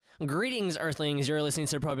Greetings, Earthlings. You're listening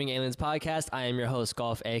to the Probing Aliens podcast. I am your host,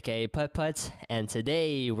 Golf, aka Putt Putt, and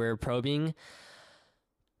today we're probing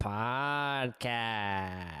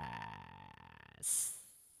podcast.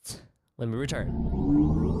 Let me return.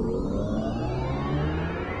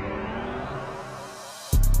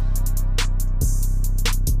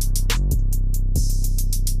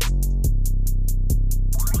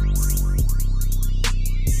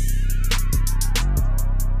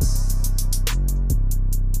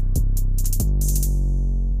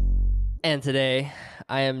 And today,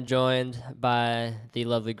 I am joined by the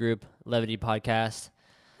lovely group Levity Podcast.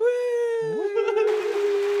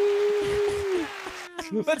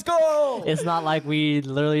 Let's go! It's not like we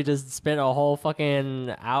literally just spent a whole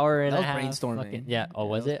fucking hour and a half. Brainstorming.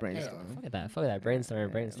 Was it? Brainstorming. Fuck that.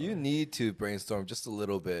 Brainstorming. You need to brainstorm just a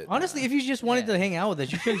little bit. Honestly, if you just wanted to hang out with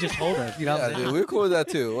us, you should have just told us. You know what I'm Yeah, saying? dude, we're cool with that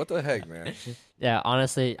too. What the heck, man? Yeah,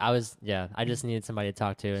 honestly, I just needed somebody to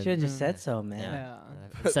talk to. Should have just said so, man.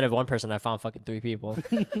 Instead of one person, I found fucking three people.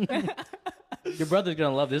 Your brother's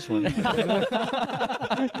gonna love this one.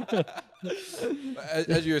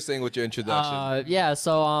 As you were saying with your introduction.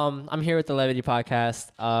 So I'm here with the Levity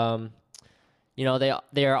Podcast.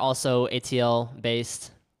 They are also ATL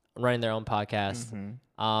based, running their own podcast.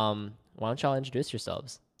 Why don't y'all introduce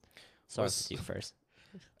yourselves? Start with you first.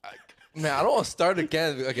 Man, I don't want to start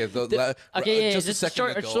again. Okay, just a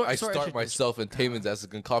second ago, I start myself and Taman's ass is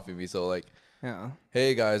gonna copy me. So Yeah.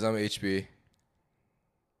 hey guys, I'm HB.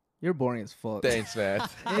 You're boring as fuck. Thanks, man.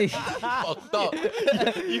 Fucked up.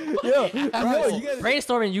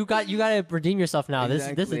 Brainstorming, you gotta redeem yourself now.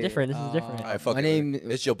 Exactly. This is different. This is different. All right, fuck My it. name-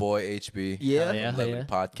 It's your boy HB. Yeah. Yeah. Levity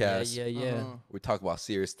Podcast. Yeah. We talk about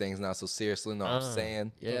serious things, not so seriously. Know what I'm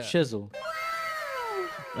saying? Yeah. Shizzle.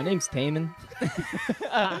 My name's Taman.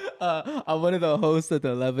 I'm one of the hosts of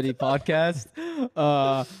the Levity podcast.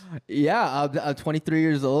 I'm 23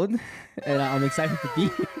 years old, and I'm excited to be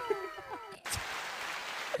here.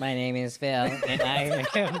 My name is Phil, and I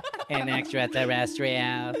am an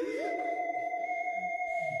extraterrestrial.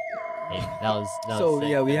 Hey, that was So sick.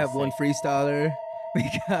 yeah, we That have was one sick. freestyler. We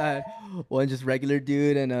got one just regular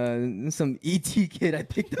dude and some ET kid I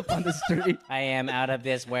picked up on the street. I am out of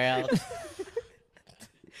this world.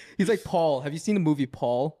 He's like Paul. Have you seen the movie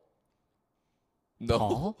Paul? No.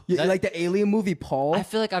 Paul? Yeah, like the alien movie Paul. I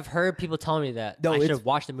feel like I've heard people telling me that. No, I should it's have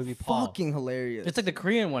watched the movie Paul. Fucking hilarious. It's like the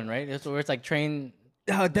Korean one, right? It's where it's like train.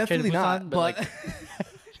 Definitely Busan, not. but,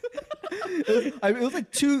 But it was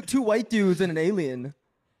like two white dudes and an alien.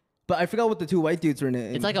 But I forgot what the two white dudes were in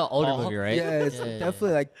it. It's like an older movie, right? Yeah, it's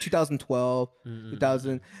definitely like 2012,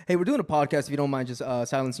 2000. Hey, we're doing a podcast. If you don't mind, just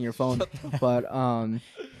silencing your phone. But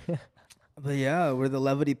yeah, we're the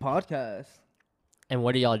Levity Podcast. And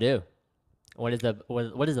what do y'all do? What is the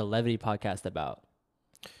Levity Podcast about?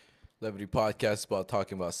 Levity Podcast is about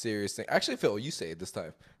talking about serious things. Actually, Phil, you say it this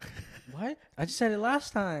time. What? I just said it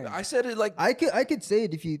last time. I said it like I could say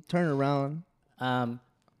it if you turn around. Um,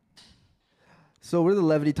 So we're the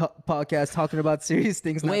Levity Podcast talking about serious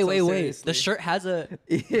things. Not Wait. so The seriously. shirt has a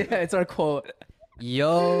Yeah, it's our quote.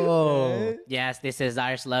 yo. yes, this is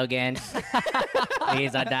our slogan.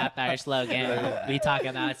 Please adopt our slogan. We talk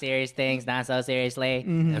about serious things, not so seriously.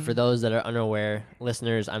 And for those that are unaware,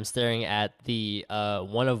 listeners, I'm staring at the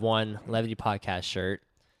one of one Levity Podcast shirt.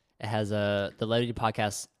 It has the Levity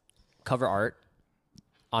Podcast cover art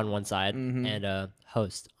on one side and a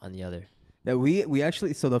host on the other. Yeah, we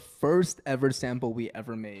actually, so the first ever sample we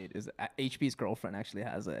ever made is HB's girlfriend actually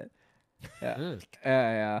has it. Yeah.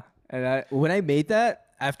 Yeah. And when I made that,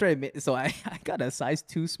 after I made, so I got a size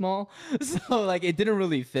too small, so like it didn't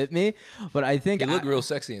really fit me. But I think you look real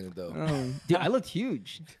sexy in it though. dude, I looked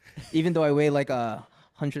huge, even though I weigh like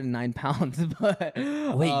 109 pounds. But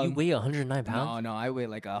Wait, you weigh 109 pounds? no, I weigh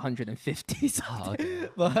like 150. Oh, okay.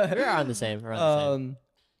 But We're around the same. We're around the same.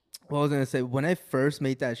 what I was gonna say, when I first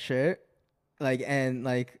made that shirt,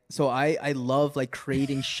 so I love like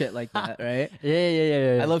creating shit like that, right?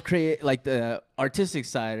 Yeah. I love create like the artistic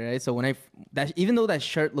side, right? So when even though that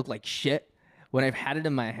shirt looked like shit, when I've had it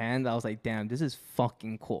in my hand, I was like, damn, this is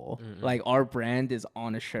fucking cool. Like our brand is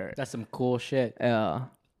on a shirt. That's some cool shit. Yeah.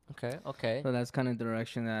 Okay. So that's kind of the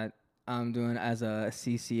direction that I'm doing as a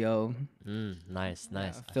CCO. Nice.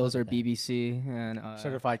 Phil's our BBC and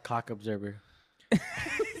Certified cock observer.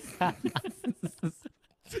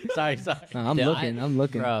 Sorry. no, I'm Dude,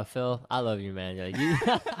 looking. Bro, Phil, I love you, man. Like, you,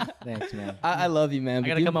 Thanks, man. I love you, man. I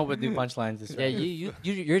gotta come up with new punchlines this yeah, week.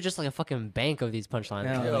 you're just like a fucking bank of these punchlines.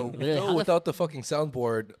 Yeah. Like, Yo, literally, Phil, how the without the fucking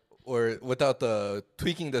soundboard or without the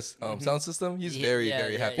tweaking the sound system, he's very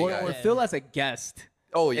happy guy. Or Phil as a guest.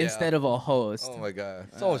 Oh yeah. Instead of a host. Oh my god,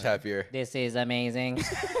 so much happier. This is amazing.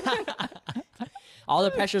 all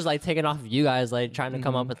the pressure's like taken off of you guys, like trying to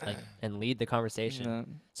come up with like and lead the conversation. Yeah.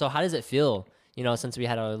 So how does it feel? You know, since we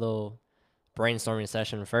had a little brainstorming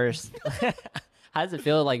session first, how does it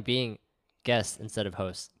feel like being guest instead of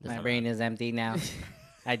host? My brain is empty now.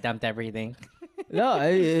 I dumped everything. No,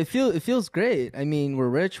 it feels great. I mean, we're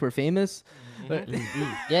rich, we're famous. But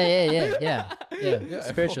Yeah.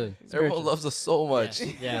 Spiritually. Everyone loves us so much.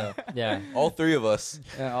 Yeah. All three of us.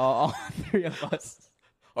 all three of us.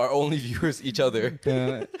 Our only viewers, each other.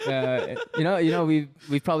 We've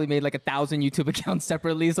probably made like 1,000 YouTube accounts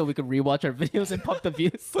separately so we could rewatch our videos and pump the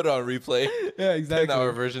views. Put it on replay. Yeah, exactly.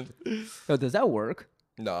 10-hour version. So does that work?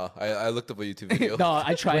 Nah, I looked up a YouTube video. No,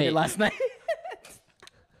 I tried it Wait. last night.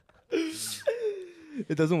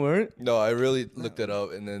 It doesn't work? No, I really looked it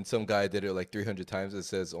up, and then some guy did it like 300 times. It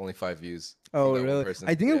says only 5 views. Oh, from that one really? person.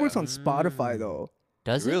 I think it Yeah. works on Spotify though.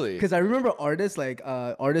 Does it? Really? Because I remember artists I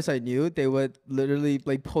knew, they would literally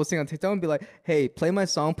like posting on TikTok and be like, "Hey, play my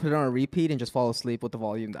song, put it on a repeat, and just fall asleep with the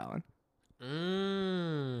volume down."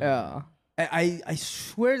 Yeah, I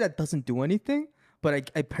swear that doesn't do anything, but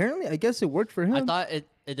apparently I guess it worked for him. I thought it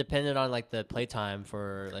depended on like the playtime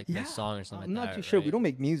for like the song or something I'm like not that. too sure. We right? don't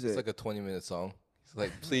make music. It's like a 20-minute song. It's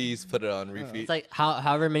like, please put it on repeat. It's like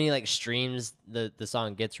however many like streams the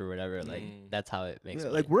song gets or whatever. Like that's how it makes. Yeah,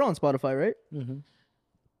 money. like we're on Spotify, right? Mm-hmm.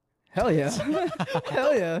 Hell yeah,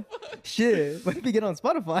 hell yeah. Shit, when did we get on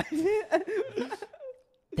Spotify?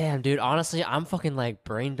 Damn, dude. Honestly, I'm fucking like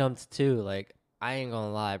brain dumped too. Like I ain't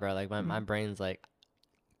gonna lie, bro. Like my brain's like,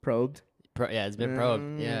 Probed. yeah, it's been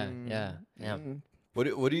probed. Yeah.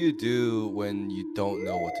 What do you do when you don't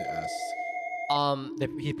know what to ask?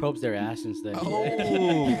 He probes their ass instead.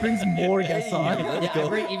 He brings more guests on. Yeah, I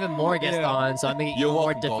bring even more guests on, so I make it even You're more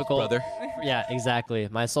welcome, golf difficult. brother. Yeah, exactly.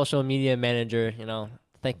 My social media manager,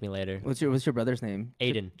 thank me later. What's your brother's name?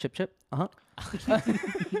 Aiden. Chip. Uh huh.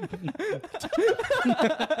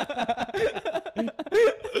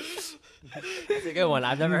 That's a good one.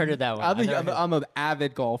 I've never heard of that one. I've never heard- I'm an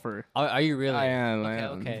avid golfer. Are you really? I am.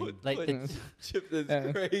 Okay. Like, Chip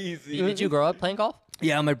is crazy. did you grow up playing golf?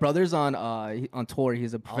 Yeah, my brother's on tour.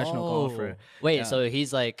 He's a professional golfer. Wait, Yeah. so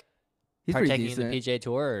he's like He's pretty partaking in the decent. PGA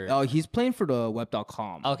Tour? Or? Oh, he's playing for the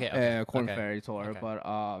web.com. Okay, Corn okay, Ferry Tour. okay.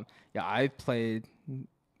 But yeah, I played.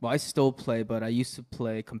 Well, I still play, but I used to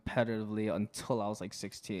play competitively until I was like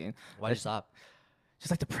 16. Why'd you stop?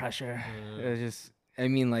 Just like the pressure. It's just, I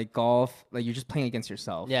mean, like golf, like you're just playing against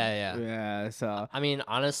yourself. Yeah. Yeah. So I mean,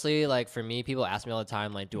 honestly, like for me, people ask me all the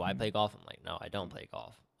time, like, do I play golf? I'm like, no, I don't play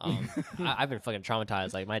golf. I've been fucking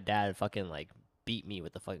traumatized. Like my dad fucking like beat me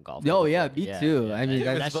with the fucking golf. Oh club yeah, before. me too. I mean,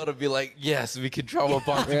 It's that's about to be like, yes, we can trauma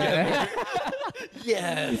bond together.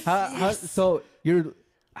 Yes. so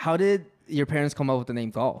how did your parents come up with the name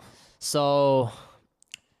golf? So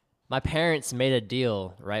my parents made a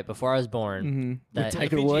deal right before I was born. That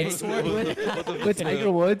Tiger Woods. With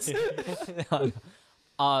Tiger Woods. if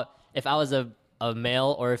I was a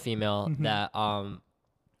male or a female,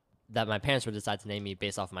 that my parents would decide to name me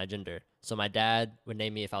based off my gender. So my dad would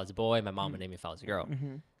name me if I was a boy, my mom would name me if I was a girl.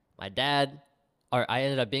 I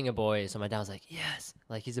ended up being a boy, so my dad was like, yes,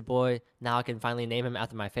 like he's a boy. Now I can finally name him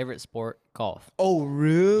after my favorite sport, golf. Oh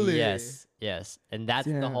really? Yes. And that's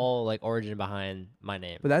the Damn. whole like origin behind my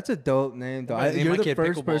name. But that's a dope name, though. I'm gonna name You're my the kid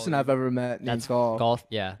first Pickleball, person I've ever met named That's golf.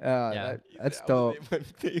 Yeah. That's I'm dope. gonna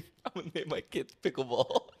name my kid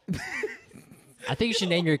Pickleball. I think you should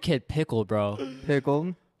name your kid Pickle, bro.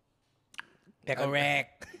 Pickle. Pickle Rick.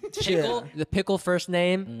 Pickle, the Pickle first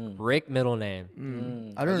name, Rick middle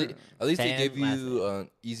name. I don't. At least they Tan gave last you an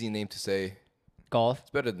easy name to say. Golf. It's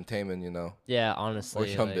better than Taemin, Yeah, or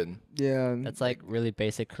honestly. Like, Hyunbin. Yeah. that's like really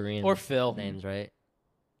basic Korean Or Phil. names, right?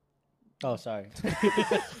 Oh, sorry.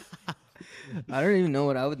 I don't even know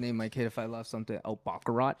what I would name my kid if I loved something. Oh,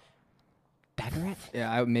 Baccarat. Baccarat?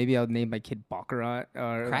 Yeah, maybe I would name my kid Baccarat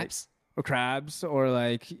or Craps? or crabs or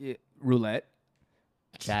like roulette.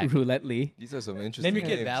 Jack. Roulette Lee. These are some interesting Name your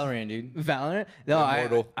kid names. Valorant, dude. Valorant. No,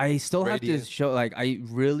 Immortal. I still have to Radiant. show like I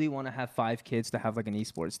really want to have 5 kids to have like an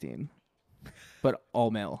esports team, but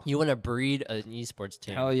all male. You want to breed an esports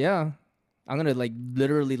team. Hell yeah. I'm gonna like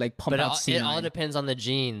literally like pump But out it all C9. depends on the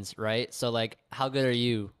genes, right? So like, how good are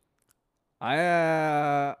you?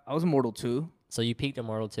 I was Immortal 2. So you peaked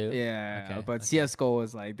Immortal too? Yeah, Okay, but CS:GO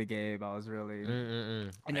was like the game I was really.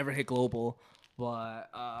 Mm-mm-mm. I never hit global, but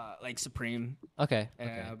like Supreme. Okay.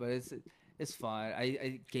 Yeah, but it's fun.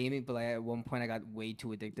 I gaming, but like at one point I got way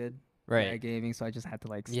too addicted. Right. At gaming, so I just had to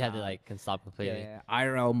like. You had to stop. like can stop completely. Yeah,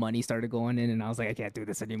 IRL money started going in, and I was like, I can't do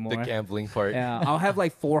this anymore. The gambling part. Yeah, I'll have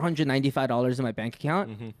like $495 in my bank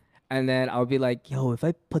account, and then I'll be like, yo, if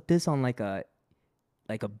I put this on like a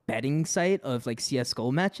like a betting site of like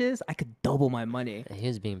CS:GO matches, I could double my money. He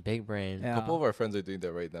was being big brain. Yeah. A couple of our friends are doing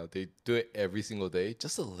that right now. They do it every single day,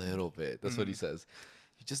 just a little bit. That's what he says.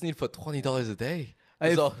 You just need to put $20 a day.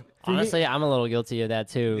 That's all. Honestly, I'm a little guilty of that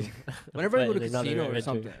too. Whenever I go to But another casino or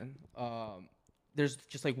adventure. something, there's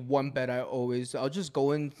just like one bet I'll just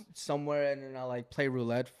go in somewhere and then I'll like play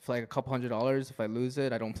roulette for like a couple $100. If I lose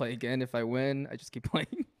it, I don't play again. If I win, I just keep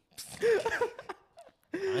playing.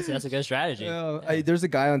 Honestly, that's a good strategy. There's a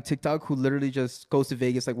guy on TikTok who literally just goes to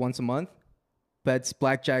Vegas like once a month, bets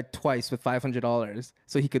blackjack twice with $500.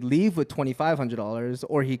 So he could leave with $2,500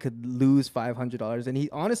 or he could lose $500. And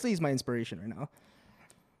he's my inspiration right now.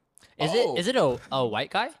 Is it a white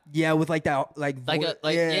guy? Yeah, with like that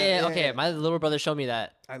Okay, my little brother showed me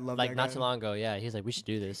that. I love like that not guy. too long ago. Yeah, he's like, we should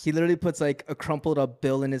do this. He literally puts like a crumpled up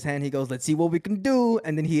bill in his hand. He goes, "Let's see what we can do,"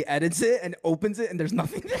 and then he edits it and opens it, and there's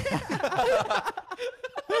nothing there.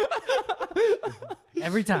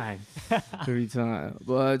 Every time. Every time.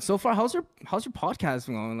 But so far, how's your podcast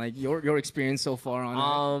going? Like your experience so far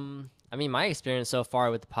on it? I mean, my experience so far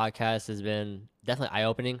with the podcast has been definitely eye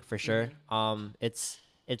opening for sure.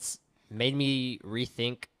 It's made me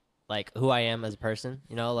rethink like who I am as a person.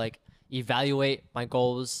 You know, like evaluate my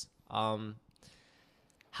goals.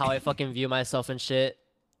 How I fucking view myself and shit.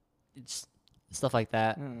 It's stuff like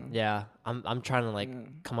that. Yeah, I'm trying to like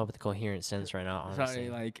come up with a coherent sense right now. Honestly, Sorry,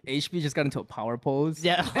 like HB just got into a power pose.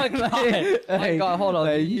 yeah. Oh my god. Oh my god. Hold on.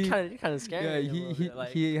 like, you kind of scared Yeah, me. a little bit,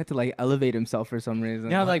 like- he had to like elevate himself for some reason.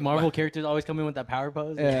 You know how like Marvel characters always come in with that power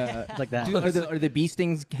pose? Yeah. It's like that. Dude, are the bee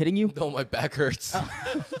stings hitting you? No, my back hurts.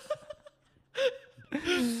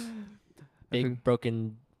 big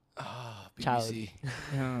broken. Child. BBC.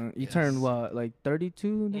 Yeah, you Yes. turned what, like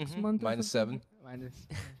 32 next month? or -7. something?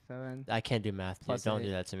 -7. I can't do math. Dude. Plus Don't eight.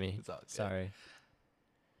 do that to me. It's all good. Sorry.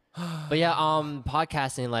 But yeah,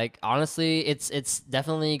 podcasting, like honestly, it's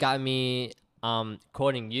definitely got me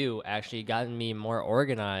quoting you actually gotten me more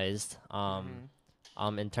organized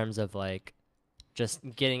in terms of like just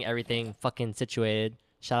getting everything fucking situated.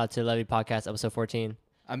 Shout out to Levity Podcast episode 14.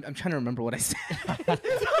 I'm trying to remember what I said.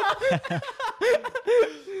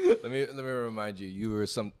 Let me remind you. You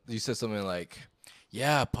said something like,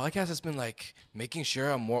 "Yeah, podcast has been like making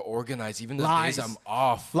sure I'm more organized, even the days Lies. I'm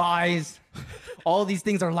off." Lies. All these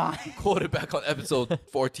things are lies. Quoted back on episode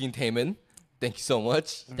 14, Taman. Thank you so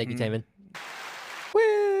much. Thank you, Taman.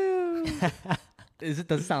 Woo. Does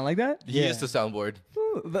it sound like that? He is the soundboard.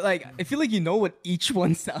 Woo. But like, I feel like you know what each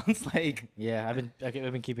one sounds like. Yeah, I've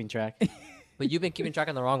been keeping track. But you've been keeping track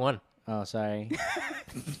on the wrong one. Oh, sorry.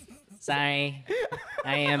 Sorry.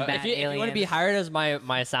 I am bad If you want to be alien. hired as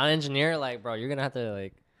my sound engineer, like bro, you're gonna have to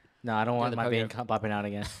like. No, I don't want the my program. vein popping out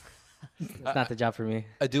again. It's not the job for me.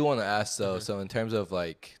 I do want to ask though. So in terms of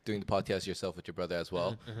like doing the podcast yourself with your brother as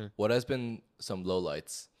well, what has been some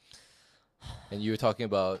lowlights? And you were talking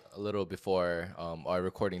about a little before our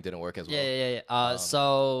recording didn't work as well. Yeah.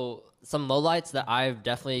 So some lowlights that I've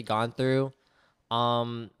definitely gone through.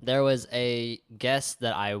 There was a guest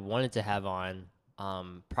that I wanted to have on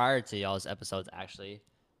prior to y'all's episodes actually,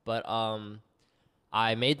 but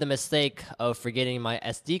I made the mistake of forgetting my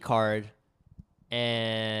SD card,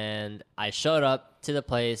 and I showed up to the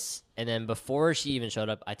place, and then before she even showed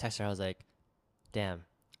up, I texted her. I was like, "Damn,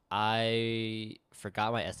 I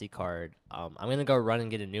forgot my SD card. I'm gonna go run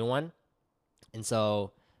and get a new one." And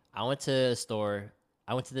so I went to a store.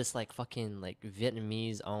 I went to this like fucking like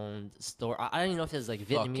Vietnamese owned store. I don't even know if it's like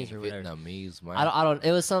Vietnamese Fucking or whatever. Vietnamese, man. I don't.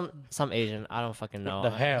 It was some Asian. I don't fucking know. the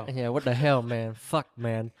hell? Yeah. What the hell, man? Fuck,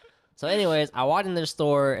 man. So, anyways, I walked in their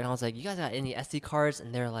store and I was like, "You guys got any SD cards?"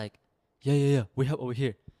 And they're like, "Yeah. We have over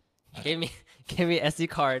here." Gave me an SD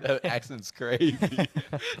card. That accent's crazy.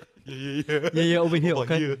 Yeah, over here.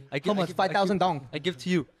 Okay. How much? 5,000 dong. I give to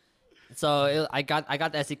you. So I got the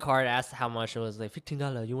SD card. Asked how much it was. Like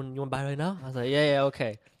 $15. You want to buy right now? I was like, yeah,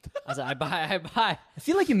 okay. I was like, I buy. I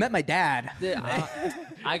feel like you met my dad. Dude,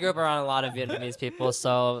 I grew up around a lot of Vietnamese people,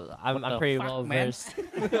 so I'm pretty fuck, well man? versed.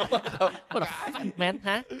 What the fuck, man?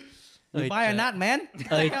 Huh? You buy or not, man?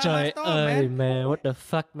 Hey, Get out of my Joy, store, hey, man. man, what the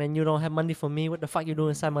fuck, man? You don't have money for me? What the fuck you doing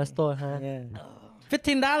inside my store, huh? Yeah.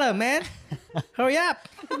 $15, man. Hurry up.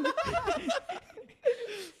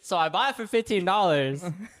 So I bought it for $15,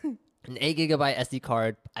 an 8 gigabyte SD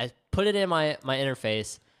card. I put it in my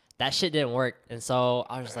interface. That shit didn't work, and so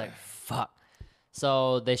I was just like, fuck.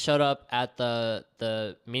 So they showed up at the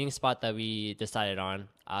meeting spot that we decided on.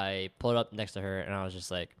 I pulled up next to her, and I was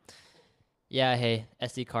just like, yeah, hey,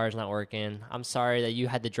 SD card's not working. I'm sorry that you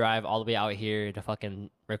had to drive all the way out here to fucking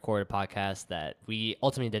record a podcast that we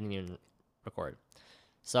ultimately didn't even record.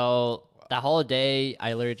 So that whole day,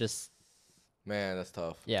 I literally just Man, that's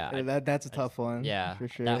tough. Yeah. That's a tough one. Yeah. for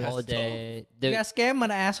sure. That whole day. You got scammed,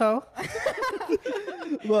 an asshole.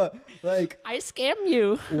 But like I scam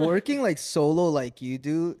you. working like solo like you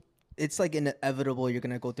do, it's like inevitable you're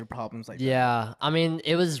gonna go through problems like that. Yeah, I mean,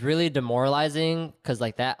 it was really demoralizing because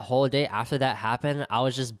like that whole day after that happened, I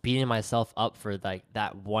was just beating myself up for like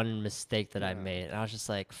that one mistake that I made, and I was just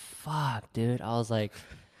like, "Fuck, dude!" I was like,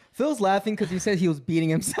 Phil's laughing because he said he was beating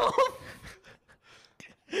himself.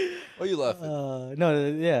 Why are you laughing? No,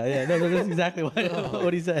 no, that's exactly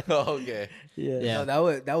what he said. Oh, okay. Yeah, Yeah. No,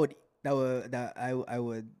 I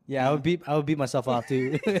would. yeah. I would beat myself off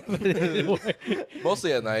too.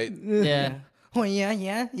 Mostly at night. "Yeah, Oh yeah.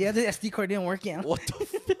 The SD card didn't work. Yeah. What the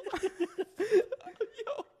fuck?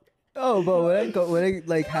 Oh, but when I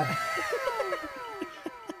like.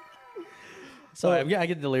 So I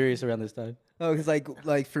get delirious around this time. No, because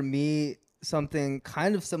like for me, something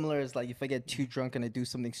kind of similar is like if I get too drunk and I do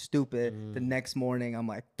something stupid, the next morning I'm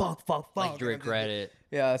like fuck. like you regret it."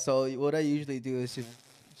 Yeah. So what I usually do is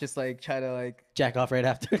just like try to like. Jack off right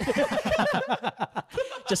after.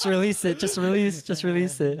 Just release it. Just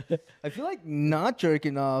release it. I feel like not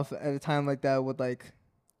jerking off at a time like that would like.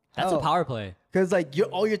 That's a power play. Because like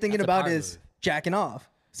all you're thinking That's a about power is move. jacking off.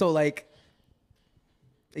 So like,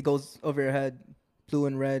 it goes over your head, blue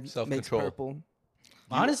and red makes Self-control. purple.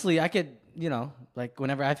 Honestly, I could, like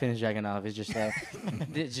whenever I finish jacking off, it's just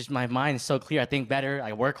it's just my mind is so clear. I think better.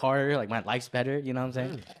 I work harder. Like my life's better. You know what I'm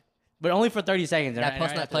saying? But only for 30 seconds. That right- plus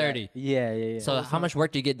right that after clarity. Yeah. So how much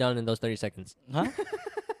work do you get done in those 30 seconds? Huh?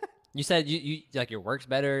 You said you like your work's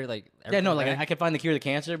better, like Yeah, no, everything like better? I can find the cure to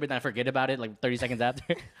cancer, but then I forget about it like 30 seconds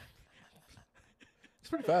after. It's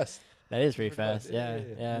pretty fast. That is pretty fast. Yeah.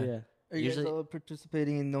 Are you Usually- guys all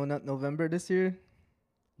participating in No Nut November this year?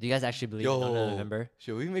 Do you guys actually believe in November?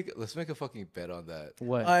 Should we let's make a fucking bet on that.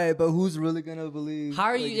 What? All right, but who's really gonna believe? How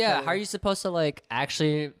are you? like, Yeah. each How are other? you supposed to like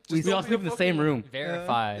actually We all sleep in the same room.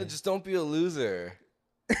 verify? Yeah, just don't be a loser.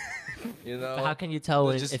 You know? But how can you tell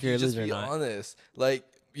when, Just- if you're a just loser or be not? honest. Like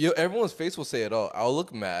everyone's face will say it all. I'll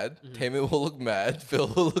look mad. Taman will look mad. Phil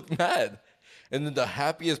will look mad. And then the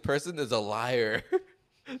happiest person is a liar.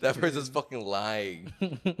 That person's fucking lying.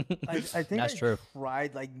 I think That's I true.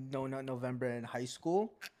 tried like No Nut November in high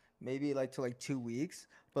school, maybe like to like 2 weeks.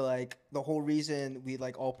 But like the whole reason we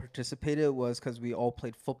like all participated was because we all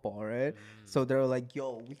played football, right? So they were like,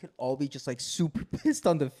 "Yo, we could all be just like super pissed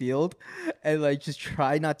on the field, and like just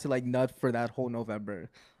try not to like nut for that whole November."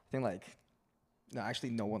 I think like, no, actually,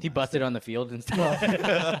 no one. He lasted. busted on the field and stuff.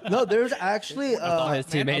 No, there's actually all his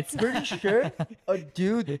teammates. I'm pretty sure a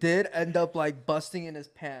dude did end up like busting in his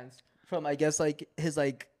pants from I guess like his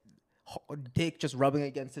like dick just rubbing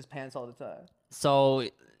against his pants all the time. So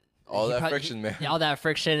All he that probably- friction, man. all that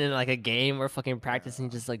friction in like a game we're fucking practicing,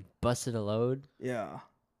 just like busted a load. Yeah,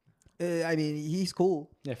 I mean he's cool.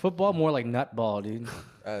 Yeah, football more like nut ball, dude.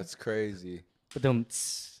 That's crazy. But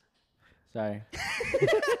sorry.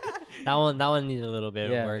 That one needed a little bit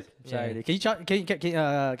of work. Sorry, Yeah. dude.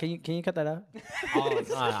 Can you cut that out? Oh,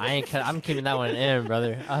 nah, I ain't. I'm keeping that one in,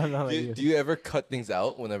 brother. I don't know about you. Do you ever cut things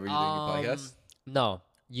out whenever you're doing your podcast? No.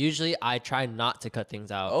 Usually, I try not to cut things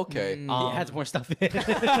out. Okay. He Um, adds more stuff in.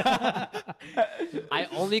 I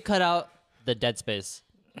only cut out the dead space.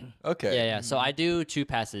 Okay. Yeah. So I do 2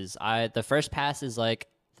 passes. The first pass is like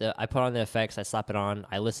I put on the effects, I slap it on,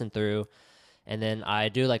 I listen through, and then I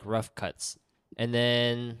do like rough cuts, and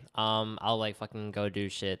then I'll like fucking go do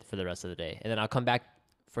shit for the rest of the day, and then I'll come back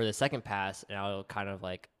for the second pass, and I'll kind of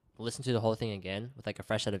like listen to the whole thing again with like a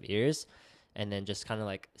fresh set of ears, and then just kind of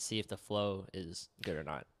like see if the flow is good or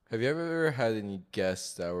not. Have you ever had any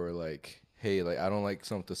guests that were like, "Hey, like I don't like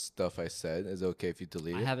some of the stuff I said. Is it okay if you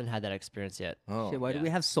delete I it?" haven't had that experience yet. Oh. Shit, why do yeah. we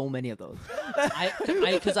have so many of those?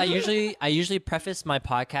 Because I usually preface my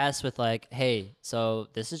podcast with like, hey, so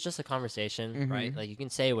this is just a conversation, right? Like you can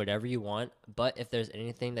say whatever you want, but if there's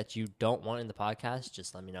anything that you don't want in the podcast,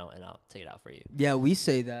 just let me know and I'll take it out for you. Yeah, we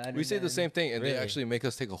say that. We say the same thing, and they Really? actually make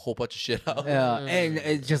us take a whole bunch of shit out. Yeah, and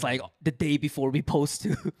it's just like the day before we post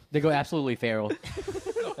to. They go absolutely feral.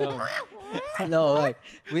 No, like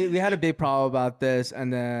we had a big problem about this,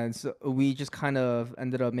 and then so we just kind of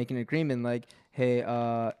ended up making an agreement like, hey,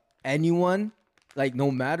 anyone, like no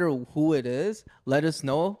matter who it is, let us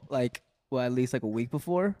know like at least like a week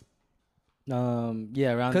before, Yeah,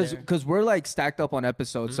 around there. because we're like stacked up on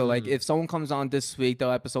episodes. So like if someone comes on this week, the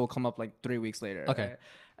episode will come up like 3 weeks later. Okay. right?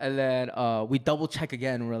 And then we double check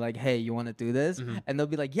again. We're like, "Hey, you want to do this?" And they'll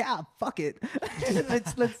be like, "Yeah, fuck it,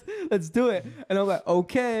 let's do it." And I'm like,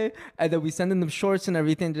 "Okay." And then we send them the shorts and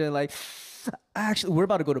everything. They're like, "Actually, we're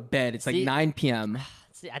about to go to bed. It's like See- 9 p.m."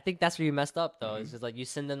 See, I think that's where you messed up though. It's just like you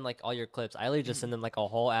send them like all your clips. I literally just send them like a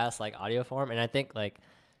whole ass like audio form, and I think like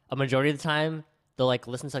a majority of the time they'll like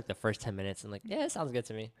listen to like the first 10 minutes and like, yeah, it sounds good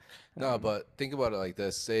to me. No, but think about it like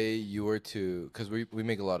this. Say you were to, because we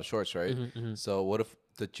make a lot of shorts, right? So what if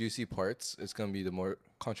the juicy parts is going to be the more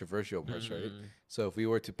controversial parts, right? So if we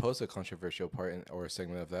were to post a controversial part or a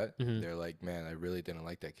segment of that, they're like, man, I really didn't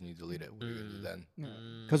like that. Can you delete it? What are you going to do then?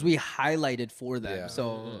 Because we highlighted for them. Yeah.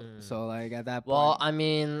 So like at that point. Well, I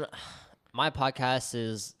mean, my podcast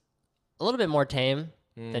is a little bit more tame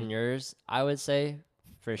than yours, I would say,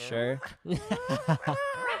 for sure.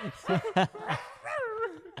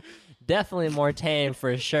 Definitely more tame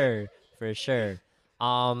for sure.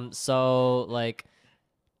 So like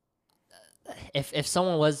if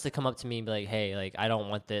someone was to come up to me and be like, hey, like I don't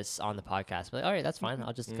want this on the podcast, but like, all right, that's fine.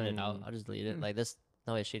 I'll just cut it out. I'll just delete it. Like this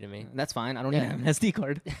no issue to me. That's fine. I don't even have an SD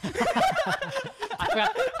card. I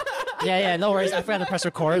forgot. Yeah, no worries. I forgot to press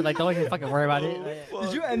record. Like, don't even fucking worry about it.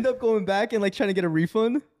 Did you end up going back and like trying to get a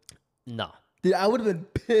refund? No. Dude, I would have been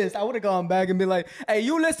pissed. I would have gone back and been like, hey,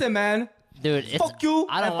 you listen, man. Dude, Fuck you.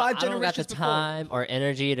 I don't got the generations before. time or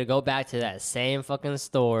energy to go back to that same fucking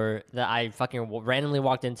store that I fucking randomly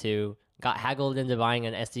walked into, got haggled into buying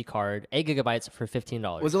an SD card, 8 gigabytes for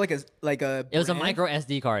 $15. Was it like a It was a brand? micro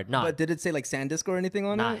SD card. Nah, But did it say like SanDisk or anything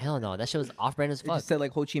on nah, it? hell no. That shit was off-brand as It fuck. just said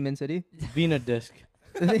like Ho Chi Minh City. Vina disc.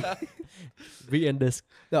 Re-end disc.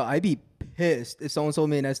 No, I'd be pissed if someone sold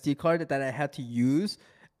me an SD card that I had to use.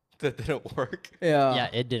 That didn't work. Yeah,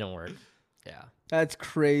 it didn't work. Yeah. That's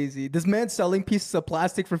crazy. This man's selling pieces of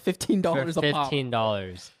plastic for $15 For a pop.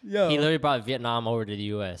 $15. Yo. He literally brought Vietnam over to the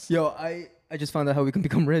US. Yo, I just found out how we can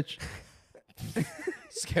become rich.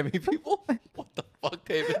 Scamming people? What the fuck,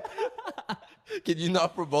 David? Can you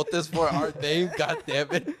not promote this for our name? God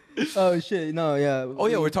damn it. Oh shit, no, yeah. Oh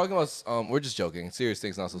yeah, we're talking about we're just joking. Serious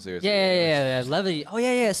things, not so serious. Yeah. Levity. Oh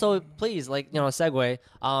yeah. So please, like, you know, segue.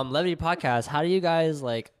 Levity podcast. How do you guys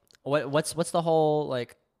like? What's the whole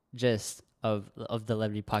like gist of the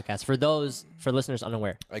Levity podcast for listeners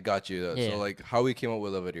unaware? I got you. Yeah. So like how we came up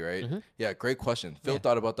with Levity, right? Yeah, great question. Phil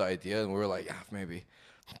thought about the idea and we were like, yeah, maybe.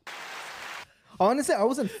 Honestly, I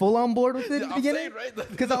wasn't full on board with it in the I'm beginning. saying, right?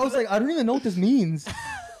 Because I was like, I don't even know what this means.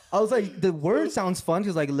 I was like, the word sounds fun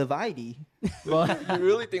because like Levity. But You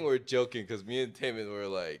really think we're joking because me and Taman were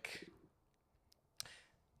like,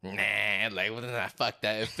 nah, like fuck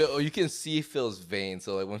that. And Phil, you can see Phil's veins.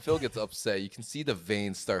 So like when Phil gets upset, you can see the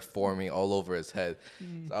veins start forming all over his head.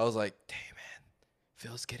 So I was like, Taman,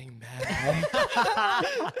 Phil's getting mad.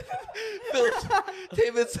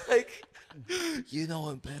 Taman's like, you know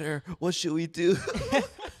him better. What should we do?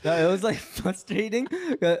 no, it was like frustrating.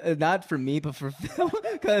 Not for me, but for Phil.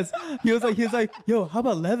 Because he was like, yo, how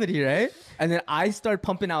about Levity, right? And then I start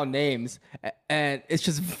pumping out names. And it's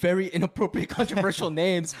just very inappropriate, controversial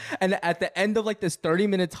names. And at the end of like this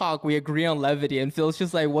 30-minute talk, we agree on Levity. And Phil's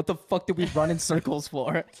just like, what the fuck did we run in circles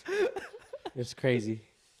for? It's crazy.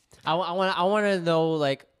 I want to know,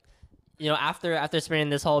 like, you know, after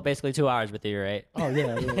spending this whole basically 2 hours with you, right? Oh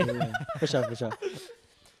yeah. For sure.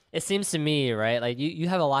 It seems to me, right, like you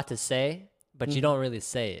have a lot to say, but you don't really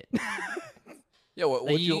say it. Yeah, what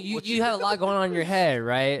Like, you you have a lot going on in your head,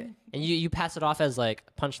 right? And you pass it off as like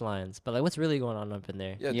punchlines, but like what's really going on up in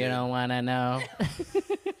there? Yeah, You dude. don't wanna know.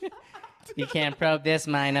 You can't probe this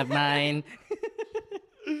mind of mine.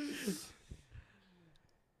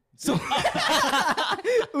 So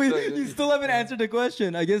you still haven't answered the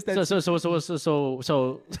question. I guess that's So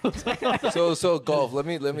So golf. Let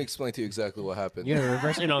me explain to you exactly what happened. You're gonna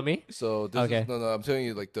reverse it on me? So this Okay. is, no, I'm telling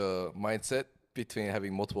you like the mindset between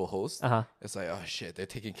having multiple hosts. Uh-huh. It's like, oh shit, they're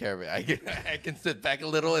taking care of it. I can sit back a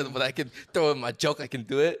little, and when I can throw in my joke, I can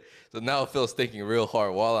do it. So now Phil's thinking real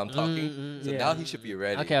hard while I'm talking. So now he should be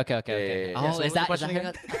ready. Okay. Yeah. Oh, so is what's the that question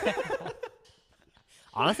how-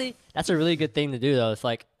 Honestly, that's a really good thing to do though. It's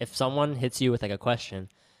like if someone hits you with like a question,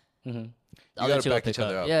 You gotta back each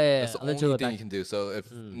other up. Yeah. That's the Other two only will thing back- you can do. So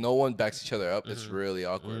if no one backs each other up, it's really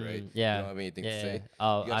awkward, right? yeah. You don't have anything to Yeah. say.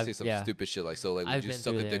 Oh, You gotta say I've- some yeah. stupid shit like, so like, would I've you been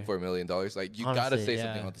suck a through dick there. for $1 million? Like, you gotta Honestly, say yeah,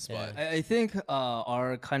 something on the spot. yeah. I think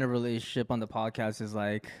our kind of relationship on the podcast is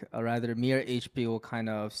like rather me or HP will kind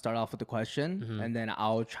of start off with the question, and then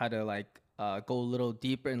I'll try to like go a little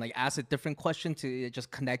deeper and like ask a different question to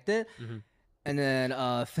just connect it, and then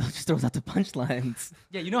Phil just throws out the punchlines.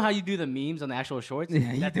 yeah, you know how you do the memes on the actual shorts?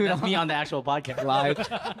 Yeah, you do it That's on- me on the actual podcast.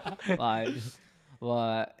 Live.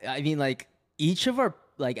 But I mean, like each of our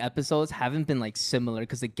like episodes haven't been like similar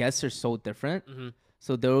because the guests are so different.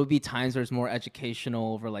 So there will be times where it's more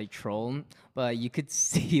educational over like troll, but you could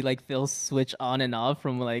see like Phil switch on and off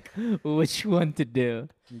from like which one to do.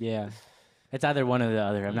 Yeah. It's either one or the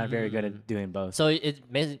other. I'm not very good at doing both. So it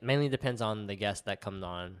mainly depends on the guest that comes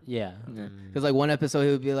on. Yeah. Because like one episode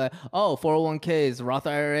he would be like, oh, 401ks, Roth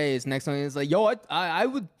IRAs. Next one is like, yo, I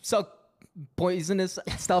would suck poisonous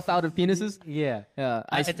stuff out of penises. Yeah. Yeah.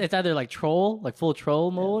 It's either like troll, like full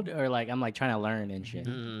troll mode, or like I'm like trying to learn and shit.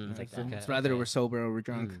 It's like that. It's rather we're sober or we're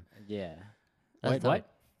drunk. Yeah. That's What?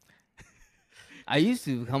 I used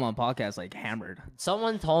to come on podcasts like hammered.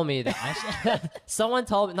 Someone told me that I should, someone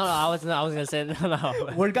told me, no, I was gonna say,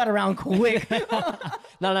 no. Word got around quick.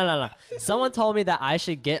 No. Someone told me that I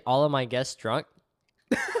should get all of my guests drunk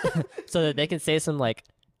so that they can say some like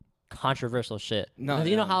controversial shit. No, 'Cause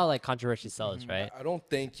you know yeah. how like controversy sells, right? I don't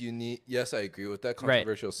think you need. Yes, I agree with that Right.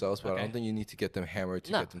 controversial sells, but I Okay. don't think you need to get them hammered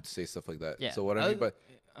to No. get them to say stuff like that. Yeah. So what I mean by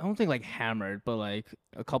I don't think like hammered, but like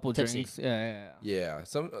a couple Tipsy. drinks. Yeah. yeah,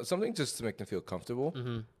 something just to make them feel comfortable.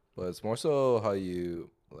 Mm-hmm. But it's more so how you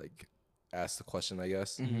like ask the question, I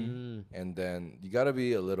guess. Mm. And then you got to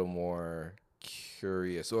be a little more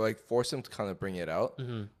curious, or like force them to kind of bring it out,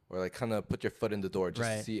 or like kind of put your foot in the door just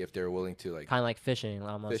Right. to see if they're willing to like Kind of like fishing,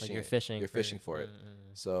 almost fishing like you're it. fishing. You're fishing for it.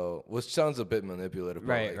 So, which sounds a bit manipulative,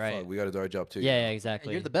 but Right, like, right. fuck, we got to do our job too. Yeah, you yeah, know?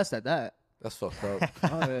 exactly. You're the best at that. That's fucked up.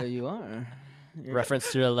 Oh, you are.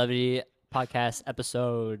 Reference to a Levity podcast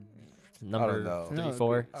episode number know.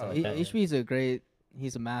 34. I something don't like that. HB's a great.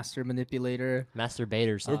 He's a master manipulator.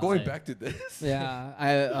 Masturbator. We're some going say. back to this. Yeah.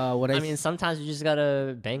 I I mean, sometimes you just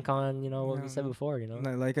gotta bank on, what we said before,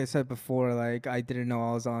 like I said before, like I didn't know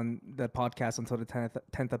I was on that podcast until the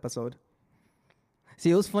 10th episode.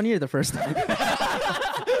 See, it was funnier the first time.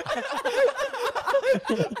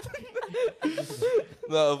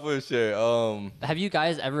 No, for sure. Have you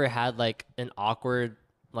guys ever had like an awkward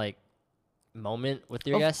like moment with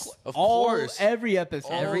your guests? Of All- course. every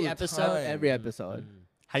episode. Every the episode? time. Every episode.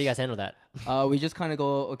 How do you guys handle that? We just kind of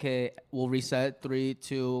go, okay, we'll reset 3,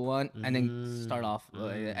 2, 1, and then start off.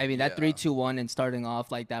 I mean, that 3, Yeah. 2, 1 and starting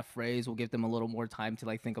off like that phrase will give them a little more time to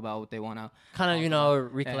like think about what they want to. Kind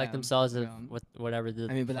of, recollect Yeah, themselves yeah. with whatever.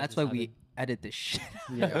 I mean, but that's why we edit this shit.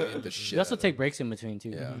 Yeah, the shit We also out of take breaks in between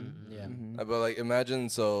too. Yeah. Yeah. But like, imagine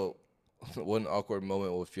one awkward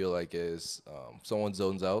moment would feel like is someone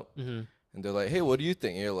zones out and they're like, "Hey, what do you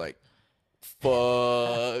think?" And you're like,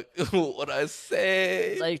 "Fuck, what I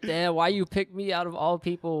say?" Like, damn, why you pick me out of all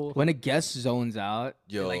people? When a guest zones out,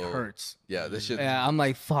 Yo. it like hurts. yeah, this shit. Yeah, I'm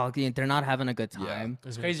like, fuck, they're not having a good time.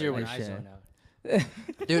 It's crazier when Like I shit. zone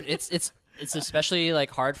out. Dude, it's especially like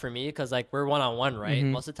hard for me because like we're one-on-one, right?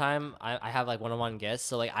 Most of the time I have like one-on-one guests,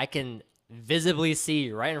 so like I can visibly see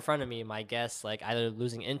right in front of me my guests like either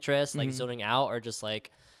losing interest, like zoning out, or just like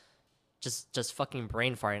just fucking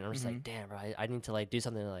brain farting. I'm just like, damn, bro, I need to like do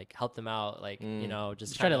something to like help them out, like just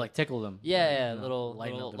Just try to kinda- like tickle them. yeah, you know, little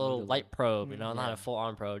lighten up little the mood a light little. probe, not a full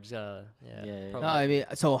on probe, just gotta Yeah. probe No, it. I mean,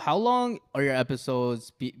 so how long are your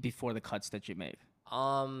episodes before the cuts that you make?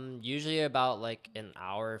 Usually about like an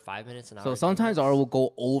hour, 5 minutes, an hour. So 10 sometimes minutes. ours will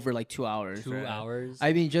go over like 2 hours. 2 right? hours.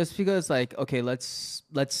 I mean, just because like, okay, let's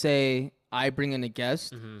say I bring in a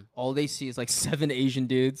guest, all they see is like 7 Asian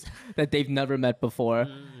dudes that they've never met before.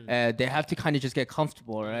 They have to kind of just get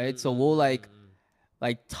comfortable, right? So we'll like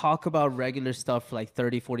talk about regular stuff for like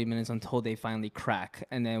 30, 40 minutes until they finally crack,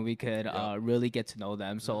 and then we could really get to know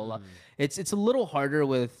them. So it's a little harder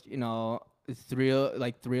with three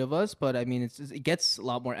of us, but I mean it gets a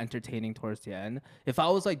lot more entertaining towards the end. If I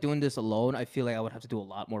was like doing this alone, I feel like I would have to do a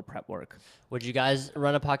lot more prep work. Would you guys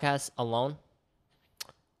run a podcast alone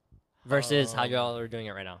versus how y'all are doing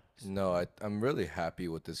it right now? No, I'm really happy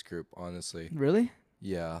with this group, honestly. Really?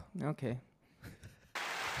 Yeah. Okay.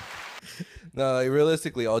 No, like,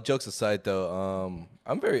 realistically, all jokes aside, though,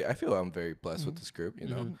 I feel I'm very blessed with this group.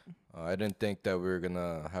 I didn't think that we were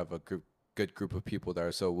gonna have a good group of people that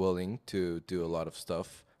are so willing to do a lot of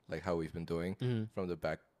stuff like how we've been doing from the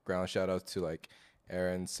background. Shout out to like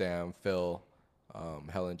Aaron, Sam, Phil,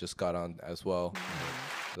 Helen just got on as well.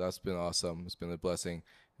 So that's been awesome. It's been a blessing.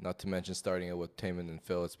 Not to mention starting it with Taman and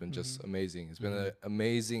Phil. It's been just amazing. It's been an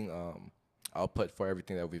amazing output for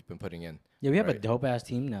everything that we've been putting in. Yeah, we have a Right. dope ass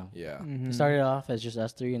team now. Yeah. We started off as just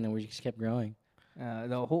us three, and then we just kept growing.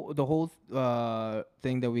 The whole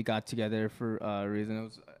thing that we got together for a reason, it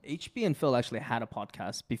was HB and Phil actually had a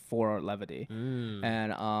podcast before Levity,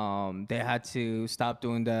 and they had to stop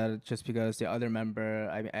doing that just because the other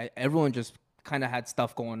member, everyone just kind of had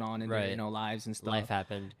stuff going on in Right. their lives and stuff. Life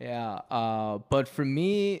happened. Yeah. But for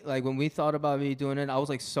me, like when we thought about me doing it, I was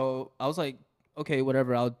like, okay,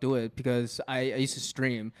 whatever, I'll do it because I used to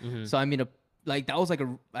stream. So I mean, that was like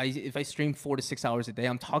if I stream 4 to 6 hours a day,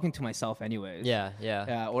 I'm talking to myself anyways.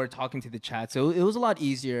 Yeah. Or talking to the chat. So it was a lot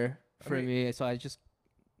easier for me. So I just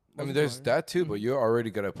I mean, there's that too, but you're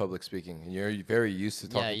already good at public speaking, and you're very used to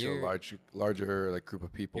talking to a larger like group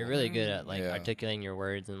of people. You're really good at like articulating your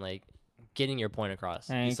words and like getting your point across.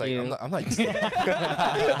 Thank It's like you. I'm not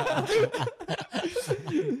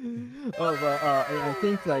Oh, but I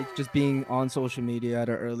think like just being on social media at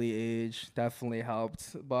an early age definitely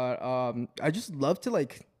helped. But I just love to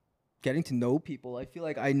like getting to know people. I feel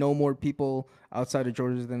like I know more people outside of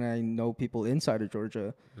Georgia than I know people inside of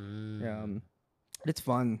Georgia. Yeah, it's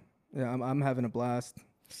fun. Yeah, I'm having a blast.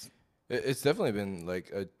 It's definitely been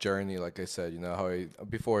like a journey, like I said. You know how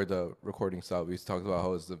before the recording stopped, we talked about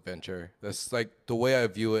how it's an adventure. That's like the way I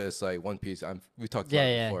view it is like One Piece. We talked about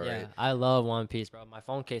it before, right? I love One Piece, bro. My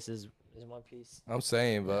phone case is One Piece. I'm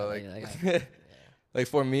saying, but like, like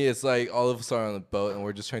for me, it's like all of us are on a boat and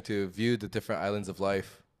we're just trying to view the different islands of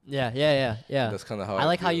life. Yeah. That's kind of how I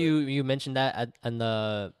like how view it. you mentioned that in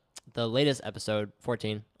the latest episode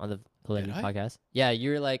 14 on the Levity podcast. Yeah, you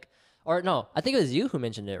were like, or no, I think it was you who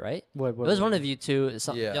mentioned it, right? What, it was one of you two.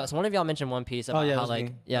 So, Yeah. so one of y'all mentioned One Piece about yeah, it how was like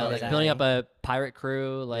me. like building up a pirate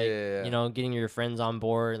crew, like Yeah. you know, getting your friends on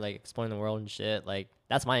board, like exploring the world and shit. Like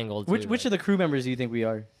that's my end goal too. Which of the crew members do you think we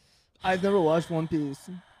are? I've never watched One Piece.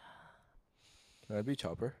 Can I be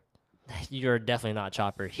Chopper? You're definitely not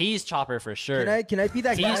Chopper. He's Chopper for sure. Can I be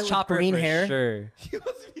that guy He's with Chopper green for hair? sure. He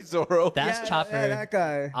wants to be Zoro. That's Yeah, Chopper. yeah, that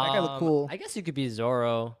guy. That guy look cool. I guess you could be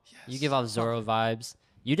Zoro. You give off Zoro vibes.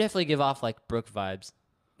 You definitely give off like Brooke vibes.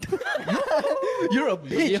 You're a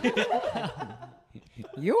bitch.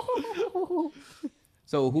 You.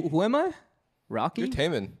 So who am I? Rocky. You're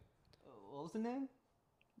Taman. What was the name?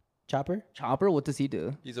 Chopper? Chopper. What does he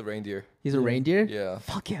do? He's a reindeer. He's a reindeer. Yeah.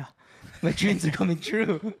 Fuck yeah. My dreams are coming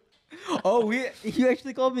true. Oh, you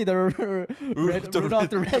actually called me the Rudolph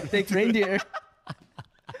the Red-Dick Reindeer.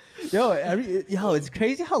 Yo, it's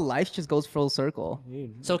crazy how life just goes full circle.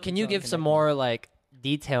 So can you give some more like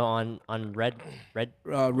detail on red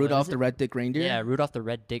Rudolph the Red-Dick Reindeer. Yeah, Rudolph the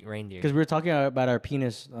Red Dick Reindeer. Because we were talking about our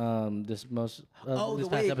penis this past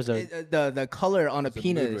episode. The color on a It's a mood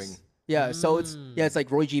penis. ring. Yeah, so it's like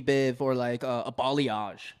Roy G. Biv or like a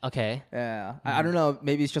balayage. Okay. Yeah, I don't know.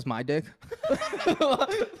 Maybe it's just my dick.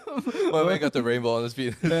 Well, I got the rainbow on his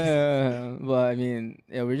feet. But I mean,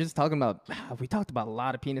 yeah, we talked about a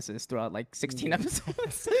lot of penises throughout like 16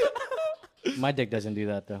 episodes. My dick doesn't do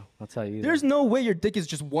that though. I'll tell you. There's no way your dick is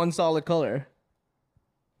just one solid color.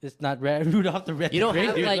 It's not red. Rudolph the Red. You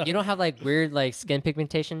don't have like weird like skin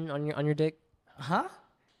pigmentation on your dick. Huh?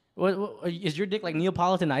 What is your dick like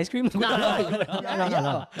Neapolitan ice cream?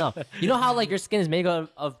 No. You know how like your skin is made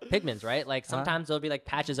of pigments, right? Like sometimes there'll be like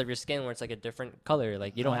patches of your skin where it's like a different color.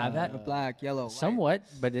 Like you don't have that. Black, yellow, white. Somewhat,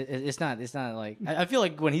 but it's not. It's not like I feel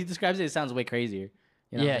like when he describes it, it sounds way crazier.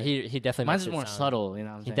 You know? Yeah, he definitely. Mine's makes just it more sound- subtle. You know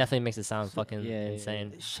what I'm He saying? definitely makes it sound fucking Yeah.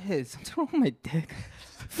 insane. Shit, something wrong with my dick.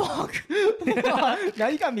 Fuck. Now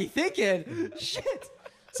you got me thinking. Shit.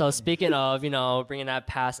 So speaking of, bringing up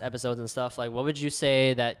past episodes and stuff, like what would you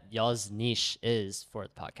say that y'all's niche is for the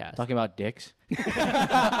podcast? Talking about dicks.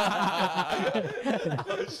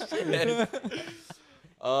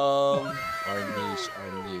 Our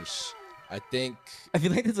niche. I think I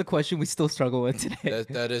feel like that's a question we still struggle with today.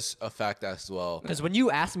 that is a fact as well. Because when you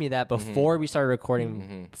asked me that before we started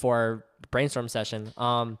recording for our brainstorm session,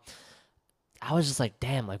 I was just like,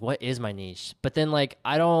 damn, like what is my niche? But then like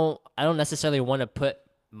I don't necessarily want to put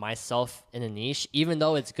myself in a niche, even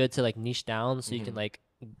though it's good to like niche down so you can like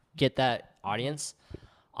get that audience.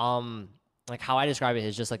 Like how I describe it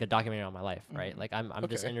is just like a documentary on my life, right? Like I'm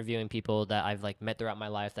just interviewing people that I've like met throughout my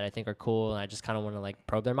life that I think are cool, and I just kind of want to like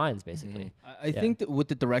probe their minds, basically. I think that with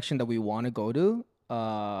the direction that we want to go to,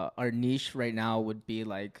 our niche right now would be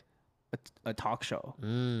like a talk show,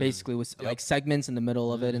 basically with like segments in the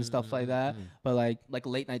middle of it and stuff like that. But like a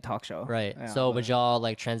late night talk show, Right. Yeah, So would y'all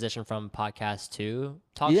like transition from podcast to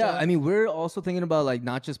talk show? yeah, I mean, we're also thinking about like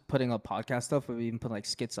not just putting up podcast stuff, but we even put like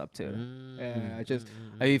skits up too. Yeah,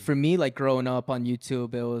 I mean, for me, like growing up on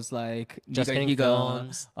YouTube, it was like Just Niga Kidding Higa,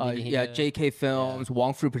 Films, Niga yeah, Higa. JK Films,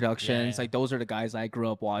 Wong Fu Productions. Yeah. Like those are the guys I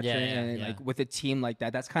grew up watching, and yeah. like with a team like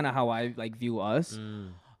that, that's kind of how I like view us.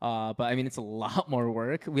 But I mean, it's a lot more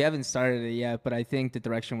work. We haven't started it yet, but I think the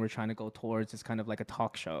direction we're trying to go towards is kind of like a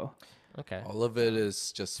talk show. Okay. All of it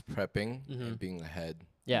is just prepping and being ahead.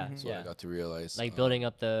 Yeah. That's what I got to realize. Like building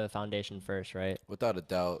up the foundation first, right? Without a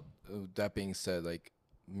doubt. That being said, like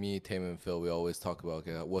me, Tame, and Phil, we always talk about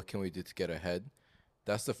okay, what can we do to get ahead.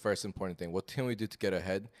 That's the first important thing. What can we do to get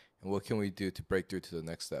ahead, and what can we do to break through to the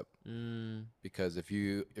next step? Because if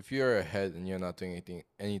you're ahead and you're not doing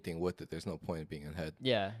anything with it, there's no point in being ahead.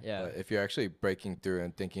 Yeah. But if you're actually breaking through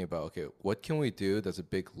and thinking about okay, what can we do? That's a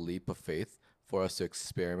big leap of faith for us to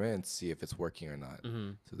experiment and see if it's working or not.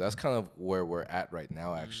 Mm-hmm. So that's kind of where we're at right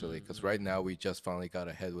now, actually. Because right now we just finally got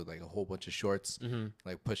ahead with like a whole bunch of shorts,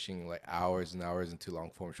 like pushing like hours and hours into long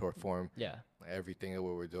form, short form. Yeah. Like, everything that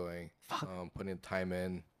we're doing, putting time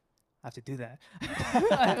in. I have to do that.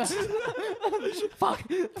 Fuck.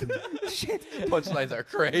 Shit. Punchlines are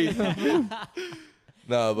crazy.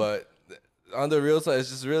 No, but on the real side, it's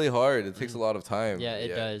just really hard. It takes a lot of time. Yeah, it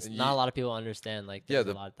does. And Not a lot of people understand. Like, there's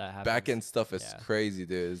a lot that happens. Back end stuff is crazy,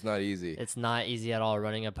 dude. It's not easy. It's not easy at all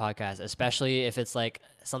running a podcast, especially if it's like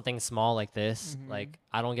something small like this. Like,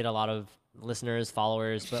 I don't get a lot of listeners,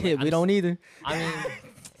 followers, but Shit, like, we don't either.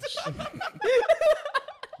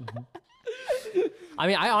 I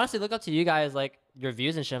mean, I honestly look up to you guys, like your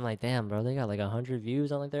views and shit. I'm like, damn, bro, they got like 100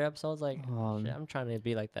 views on like their episodes. Like, shit, I'm trying to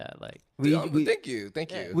be like that. Like, Thank you.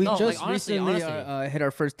 We No, just like, honestly, recently hit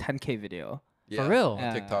our first 10K video. Yeah, for real?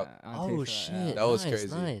 on TikTok. on Oh TikTok, shit, That was nice,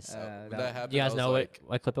 crazy. Nice. When that happened, Do you guys I was know like,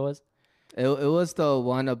 what clip it was? It was the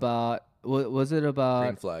one about was it about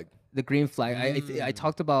green flag. the green flag? I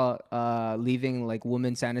talked about leaving like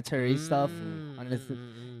women sanitary stuff.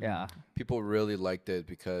 Yeah. People really liked it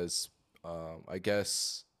because I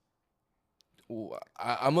guess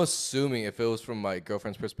I'm assuming if it was from my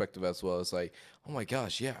girlfriend's perspective as well, it's like, oh my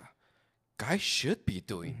gosh, yeah, guys should be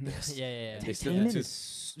doing this. Yeah. They still Tainment do-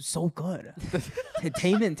 is so good.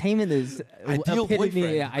 Tainment is Ideal epitome,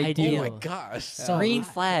 boyfriend. yeah, Oh ideal. my gosh. So green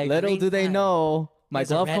flag. Little green do they flag. know, my He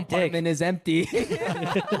has a glove red dick. compartment is empty.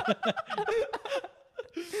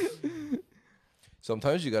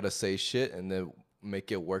 Sometimes you gotta say shit and then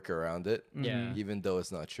make it work around it, Yeah. even though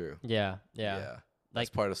it's not true. Yeah. That's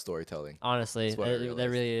part of storytelling. Honestly, That's what I that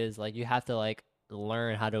realized. really is. Like, you have to like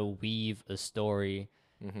learn how to weave a story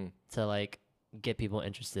to like get people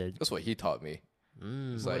interested. That's what he taught me.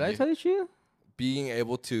 It's What like did I tell you? being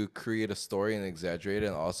able to create a story and exaggerate it,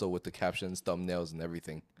 and also with the captions, thumbnails, and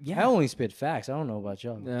everything. I only spit facts. I don't know about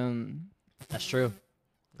y'all. That's true.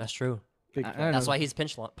 That's true. Big I facts. don't That's know. why he's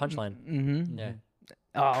punchline. Mm-hmm. Yeah.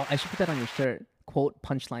 Oh, I should put that on your shirt. Quote,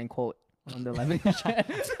 punchline quote on the Levity shirt.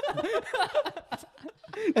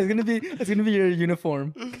 It's gonna be your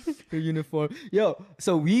uniform. Your uniform. Yo,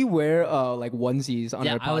 so we wear like onesies on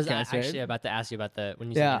Yeah, our I was podcast, actually right? about to ask you about the when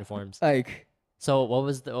you said Yeah, uniforms. like So what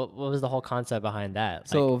was the whole concept behind that?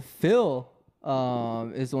 so Phil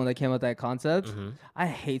is the one that came up with that concept. Mm-hmm. I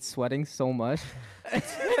hate sweating so much.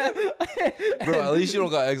 Bro, at least you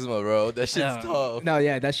don't got eczema, bro. That shit's tough. No,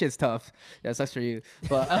 yeah, that shit's tough. Yeah, sucks for you.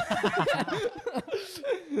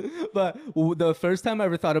 But the first time I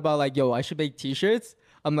ever thought about like, yo, I should make t-shirts.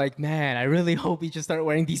 I'm like, man, I really hope we just start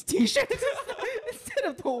wearing these t-shirts instead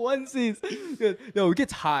of the onesies. No, it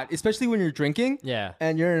gets hot, especially when you're drinking. Yeah.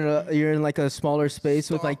 And you're in like a smaller space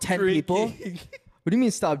with like 10 people. What do you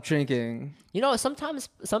mean stop drinking? You know, sometimes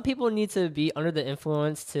some people need to be under the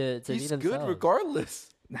influence to be He's themselves. good regardless.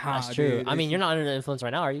 Nah, That's true. dude, I mean, you're not under the influence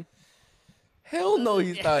right now, are you? Hell no,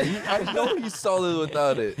 he's not. I know he's solid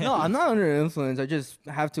without it. no, I'm not under influence. I just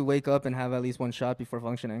have to wake up and have at least one shot before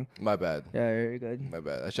functioning. My bad. Yeah, you're good. My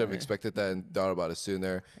bad. I should have expected that and thought about it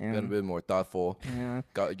sooner. Yeah. Been a bit more thoughtful. Yeah.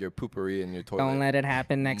 Got your poopery in your toilet. Don't let it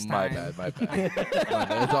happen next My time. bad. My bad. My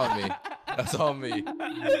bad. It's on me. That's on me.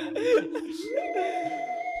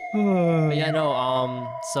 But yeah, no.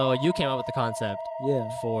 So you came up with the concept Yeah.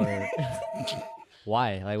 for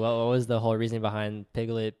why? Like, what was the whole reasoning behind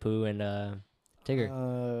Piglet, Pooh, and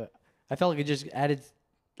Tigger? I felt like it just added,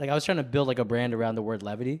 like I was trying to build like a brand around the word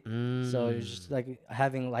levity. So it was just like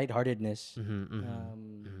having lightheartedness,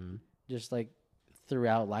 just like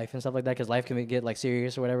throughout life and stuff like that. Because life can get like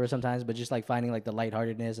serious or whatever sometimes, but just like finding like the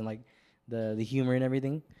lightheartedness and like the humor and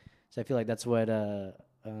everything. So I feel like that's what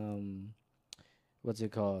what's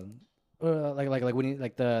it called? Like when you,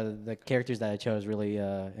 like the characters that I chose really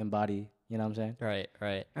embody. You know what I'm saying?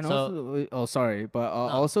 Right. And So also, oh sorry, but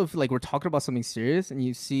also if like we're talking about something serious and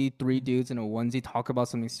you see three dudes in a onesie talk about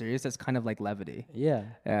something serious, that's kind of like levity. Yeah.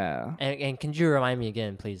 Yeah. and can you remind me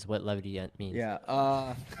again, please, what levity means? Yeah.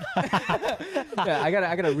 Yeah. I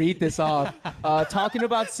gotta read this off. Talking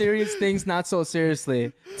about serious things, not so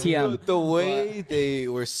seriously. TM. The way they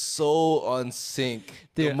were so on sync.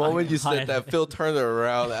 The Dude, moment you God. said that, Phil turned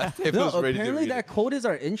around after he No, was ready to apparently read that it. quote is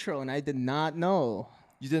our intro, and I did not know.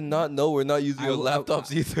 You did not know we're not using I your w- I-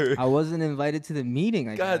 laptops either. I wasn't invited to the meeting.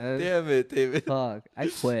 I God guess. damn it, David. Fuck. I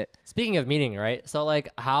quit. Speaking of meeting, right? So like,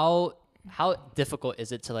 how difficult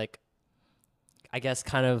is it to like, I guess,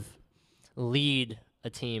 kind of lead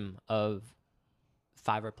a team of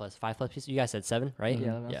 5 plus pieces? You guys said 7, right?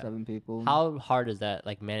 Yeah, about 7 people. How hard is that?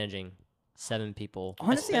 Like managing 7 people?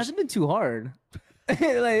 Honestly, it hasn't been too hard.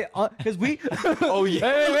 like, cause we. Oh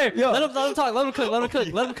yeah. Wait. Yo. Let him talk. Let him cook. Let him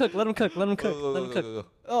cook. Let him cook. Let him cook. Let him cook. Let him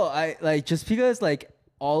cook. Oh, I like just because like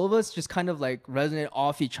all of us just kind of like resonate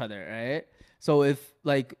off each other, right? So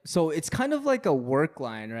it's kind of like a work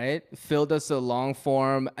line, right? Phil does the long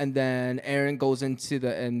form, and then Aaron goes into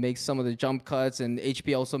and makes some of the jump cuts, and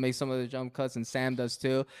HP also makes some of the jump cuts, and Sam does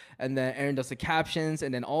too. And then Aaron does the captions,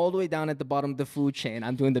 and then all the way down at the bottom of the food chain,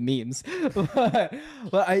 I'm doing the memes.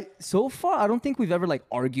 but so far I don't think we've ever like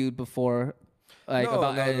argued before, like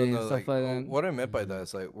about editing and stuff like that. What I meant by that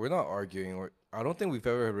is like we're not arguing. I don't think we've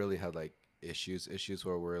ever really had like issues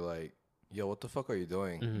where we're like, yo, what the fuck are you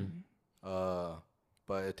doing?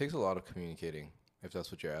 But it takes a lot of communicating, if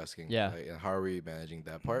that's what you're asking. Yeah. Like, and how are we managing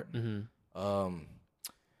that part?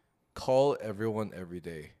 Call everyone every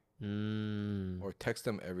day, or text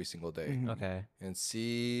them every single day, Okay. and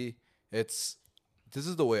see. This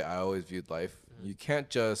is the way I always viewed life. You can't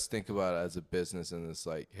just think about it as a business and it's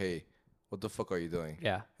like, hey, what the fuck are you doing?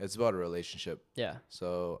 Yeah. It's about a relationship. Yeah.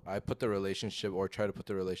 So I put the relationship, or try to put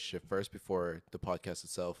the relationship first before the podcast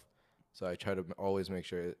itself. So I try to always make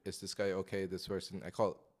sure, is this guy okay? This person, I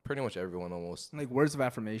call pretty much everyone almost. Like words of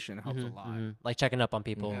affirmation helps a lot. Like checking up on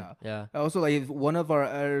people. Yeah. Yeah. Also, like if one of our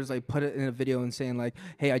editors like put it in a video and saying like,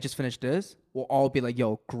 "Hey, I just finished this," we'll all be like,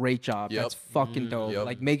 "Yo, great job! Yep. That's fucking dope!" Yep.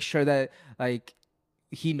 Like make sure that like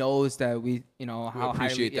he knows that we, how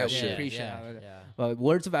appreciate highly, that we shit. appreciate Yeah. it. Yeah. But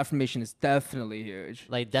words of affirmation is definitely huge.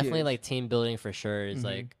 Like definitely Huge. like team building for sure is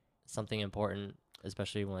like something important,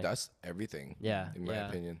 especially when like That's everything. yeah, in my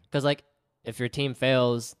opinion. because like if your team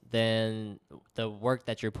fails, then the work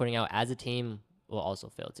that you're putting out as a team will also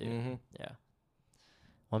fail too. Yeah.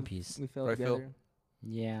 One Piece. we fell Right, Phil? together.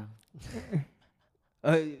 Yeah.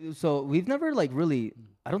 So we've never like really.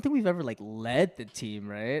 I don't think we've ever like led the team,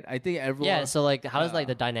 right? I think everyone. Yeah, so like how is like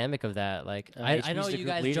the dynamic of that? Like I HP's know the you group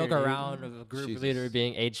guys leader, joke dude. around of a group Jesus. leader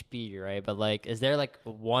being HB, right? But like is there like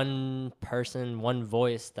one person, one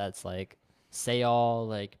voice that's like say all,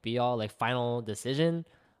 like be all, like final decision?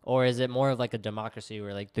 Or is it more of like a democracy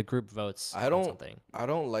where like the group votes I on don't. something? I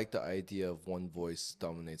don't like the idea of one voice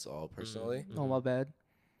dominates all. Personally, Oh my bad.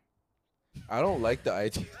 I don't like the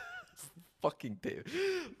idea. Fucking Dave.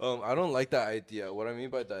 I don't like that idea. What I mean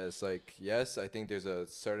by that is like, yes, I think there's a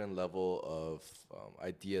certain level of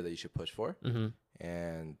idea that you should push for,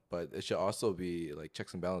 but it should also be like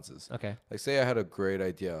checks and balances. Okay. Like, say I had a great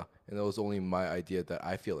idea and it was only my idea that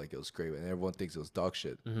I feel like it was great, and everyone thinks it was dog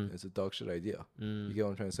shit. It's a dog shit idea. You get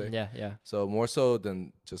what I'm trying to say? Yeah, yeah. So more so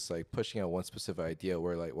than just like pushing out one specific idea,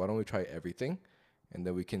 we're like, why don't we try everything? And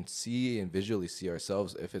then we can see and visually see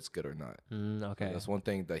ourselves if it's good or not. Okay. And that's one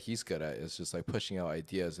thing that he's good at, is just like pushing out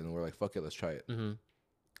ideas, and we're like, fuck it, let's try it.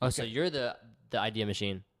 Oh, so you're the idea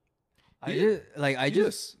machine. I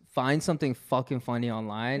just find something fucking funny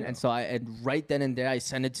online, and so and right then and there I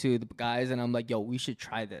send it to the guys, and I'm like, yo, we should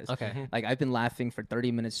try this. Okay. Like I've been laughing for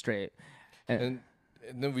 30 minutes straight. And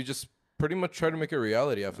then we just pretty much try to make it a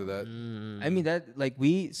reality after that. I mean that like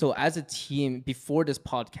so as a team before this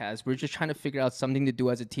podcast, we're just trying to figure out something to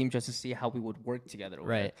do as a team just to see how we would work together. with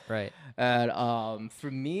Right, it. right. And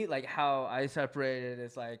for me, like how I separate it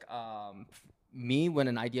is like me, when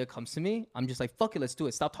an idea comes to me, I'm just like, fuck it, let's do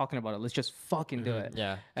it. Stop talking about it. Let's just fucking do it.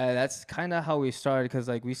 Yeah. That's kind of how we started, because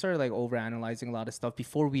like we started like over analyzing a lot of stuff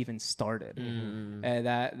before we even started, and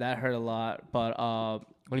that hurt a lot. But What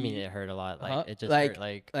do you mean it hurt a lot? Like it just like hurt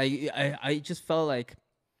like I just felt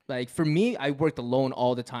like for me, I worked alone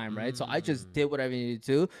all the time, right? So I just did whatever I needed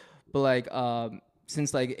to do. But like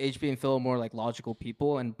since like HB and Phil are more like logical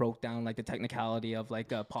people and broke down like the technicality of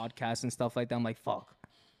like a podcast and stuff like that, I'm like, fuck,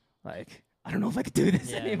 like I don't know if I could do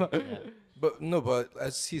this anymore. But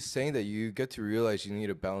as he's saying that, you get to realize you need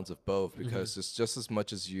a balance of both, because it's just as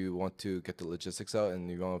much as you want to get the logistics out and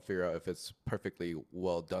you want to figure out if it's perfectly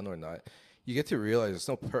well done or not, you get to realize there's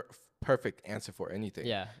no perfect answer for anything.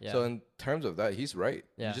 Yeah, yeah. So in terms of that, he's right.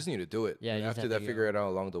 Yeah. You just need to do it. Yeah, And you just after have that, to figure it out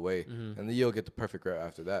along the way, and then you'll get the perfect route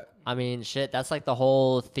after that. I mean, shit, that's like the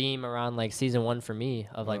whole theme around like season 1 for me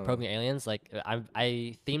of like probing aliens. Like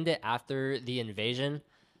I themed it after the invasion.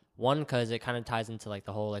 One, because it kind of ties into like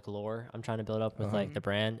the whole like lore I'm trying to build up with like the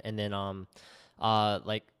brand, and then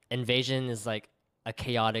like invasion is like a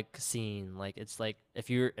chaotic scene. Like it's like if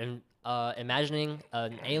you're imagining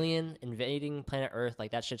an alien invading planet Earth,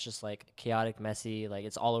 like that shit's just like chaotic, messy, like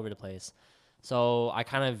it's all over the place. So I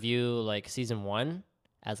kind of view like season 1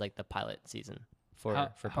 as like the pilot season for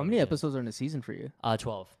How Probing many Aliens. episodes are in a season for you?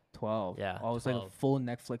 12. 12. Yeah, Oh, it's like a 12. full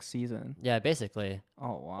Netflix season. Yeah, basically.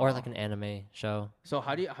 Oh wow. Or like an anime show. So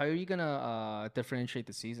how are you gonna differentiate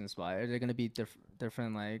the seasons by? Are they gonna be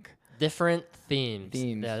different like? Different themes.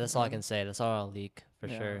 Themes, Yeah, that's all I can say. That's all I'll leak for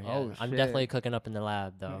Yeah. sure. Yeah. Oh, I'm shit. definitely cooking up in the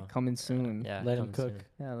lab though. Coming soon. Yeah, Let him coming cook.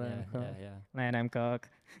 soon. Yeah, let him Yeah, cook. yeah. Let him cook.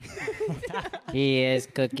 He is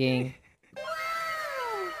cooking.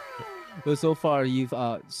 But so far, you've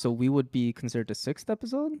so we would be considered the 6th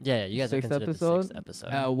episode. Yeah, you guys are Sixth considered episode? the 6th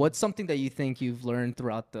episode. What's something that you think you've learned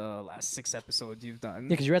throughout the last 6 episodes you've done? Yeah,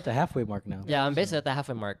 because you're at the halfway mark now. Yeah, I'm basically at the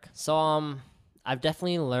halfway mark. So I've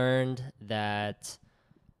definitely learned that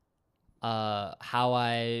how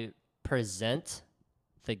I present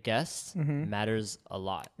the guests matters a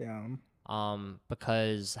lot. Yeah.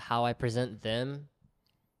 Because how I present them,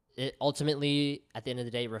 it ultimately at the end of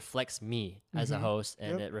the day reflects me as a host,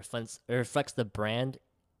 and it reflects the brand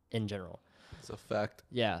in general. It's a fact.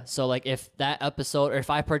 Yeah. So like if that episode or if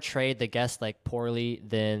I portrayed the guest like poorly,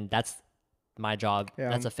 then that's my job. Yeah.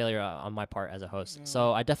 That's a failure on my part as a host.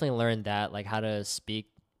 So I definitely learned that, like how to speak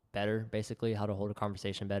better, basically how to hold a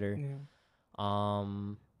conversation better.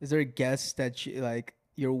 Is there a guest that you like?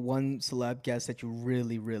 Your one celeb guest that you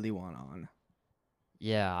really, really want on?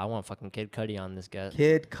 Yeah, I want fucking Kid Cudi on this guest.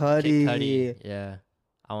 Kid Cudi. Kid Cudi. Yeah.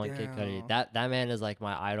 I want Kid Cudi. Damn. That man is like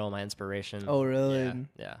my idol, my inspiration. Oh, really? Yeah.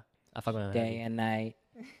 Yeah. I fuck with him. Day and night.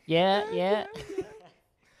 Yeah.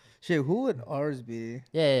 Shit, who would ours be?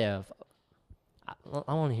 Yeah.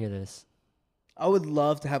 I want to hear this. I would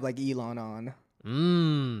love to have like Elon on.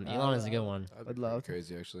 Elon is a good one. That'd I'd be love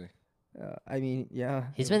crazy actually. I mean, yeah.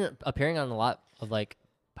 He's been appearing on a lot of like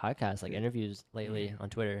podcasts, like interviews lately on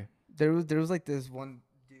Twitter. There was like this one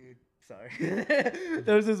dude. Sorry,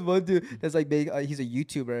 there was this one dude that's like big. He's a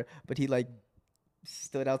YouTuber, but he like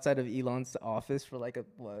stood outside of Elon's office for like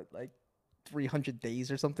 300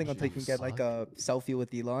 days or something until he can get like a selfie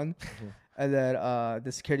with Elon. And then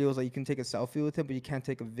the security was like, you can take a selfie with him, but you can't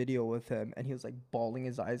take a video with him. And he was like bawling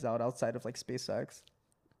his eyes out outside of like SpaceX.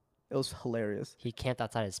 It was hilarious. He camped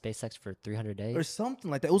outside of SpaceX for 300 days. Or something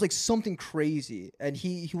like that. It was like something crazy. And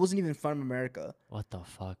he wasn't even from America. What the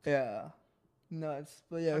fuck? Yeah. Nuts.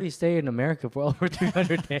 But yeah. How do you stay in America for over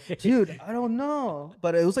 300 days? Dude, I don't know.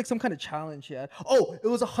 But it was like some kind of challenge he had. Oh, it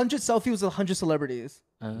was 100 selfies with 100 celebrities.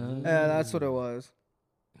 Yeah, that's what it was.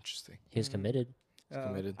 Interesting. He was committed.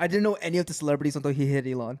 Committed. I didn't know any of the celebrities until he hit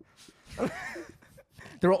Elon.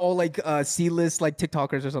 They were all like C-list like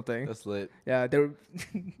TikTokers or something. That's lit. Yeah, they were.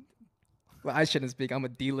 Well, I shouldn't speak. I'm a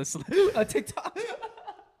D-list TikTok.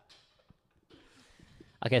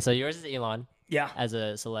 Okay, so yours is Elon Yeah. as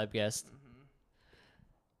a celeb guest.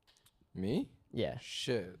 Me? Yeah.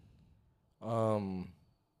 Shit. I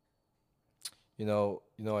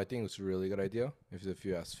think it's a really good idea if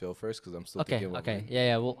you ask Phil first, because I'm still Okay. thinking about Okay. mine.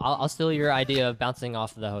 Yeah. Well, I'll steal your idea of bouncing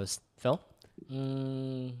off the host, Phil.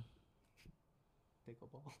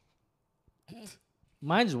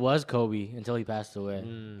 Mine was Kobe until he passed away.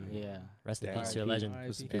 Yeah. Rest in Damn. peace to a legend.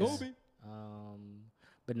 Rest in Yes. peace.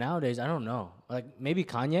 But nowadays, I don't know. Like maybe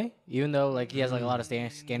Kanye, even though like he has like a lot of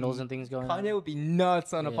scandals and things going on. Kanye would be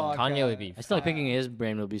nuts on a Yeah. podcast. Kanye would be. I still like picking his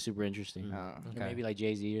brain would be super interesting. Oh, Or okay. maybe like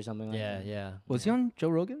Jay-Z or something like Yeah. that. Yeah. Was he on Joe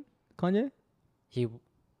Rogan? Kanye?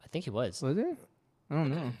 I think he was. Was it? I don't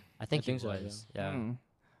know. I think he think so, yeah. was. Yeah. How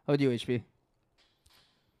about you, HP?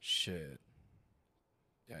 Shit.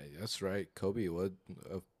 Yeah, that's right. Kobe would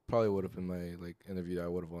probably would have been my like interview that I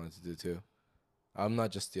would have wanted to do too. I'm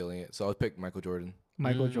not just stealing it, so I'll pick Michael Jordan.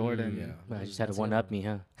 Michael Jordan. Yeah. But I just had to one up me,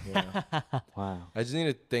 huh? Yeah. Wow. I just need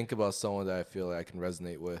to think about someone that I feel like I can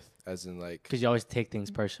resonate with, as in like, Because you always take things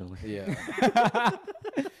personally. yeah.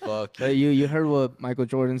 Fuck. You heard what Michael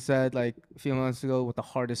Jordan said like a few months ago? What the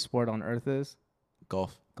hardest sport on earth is?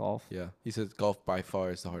 Golf. Golf. Yeah. He said golf by far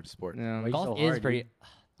is the hardest sport. Yeah. Why you Golf so is hard, pretty. dude?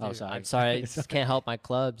 Oh, Dude, sorry. I'm sorry. I just can't help my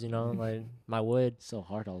clubs. You know, like my wood. So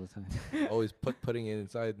hard all the time. Always putting it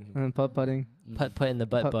inside. And putt-putting. Put in the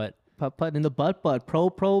butt. Putt in the butt.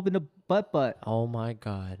 Probe in the butt. Oh my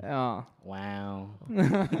god. Yeah. Wow.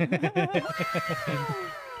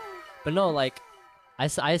 But no, like, I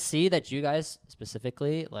see that you guys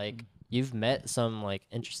specifically, like, you've met some like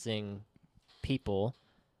interesting people,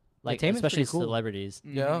 like Entertainment's especially pretty cool. celebrities.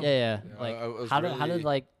 Yeah. Yeah. Yeah, Like, I was how really- did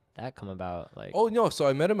like that come about? Like, Oh no! So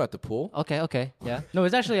I met him at the pool. okay, yeah. No,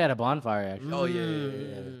 it's actually at a bonfire, actually. Oh yeah.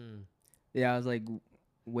 Mm. Yeah, I was like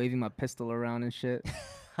waving my pistol around and shit.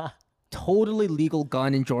 Totally legal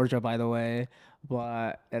gun in Georgia, by the way.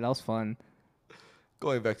 But yeah, that was fun.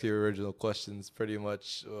 Going back to your original questions, pretty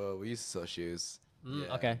much we used to sell shoes.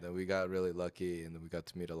 Okay. Then we got really lucky, and then we got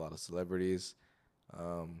to meet a lot of celebrities.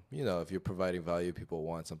 If you're providing value, people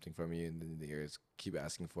want something from you, and then they just keep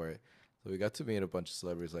asking for it. So we got to meet a bunch of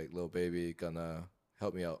celebrities like Lil Baby, Gonna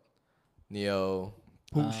Help Me Out, Neo,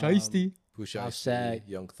 Shiesty. Pusha Offset.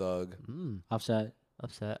 T, Young Thug. Offset.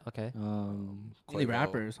 Upset. Okay. Really Quavo.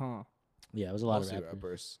 rappers, huh? Yeah, it was a lot Mostly of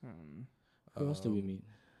rappers. rappers. Who else did we meet?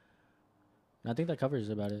 I think that covers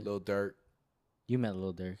about it. Lil Durk. You met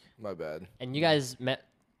Lil Durk. My bad. And you guys met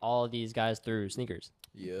all of these guys through sneakers,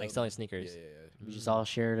 Yeah. like selling Yeah, sneakers. yeah, We just all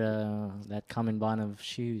shared that common bond of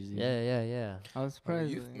shoes. you know? Yeah. I was yeah.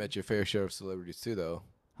 surprised. You've met your fair share of celebrities too, though.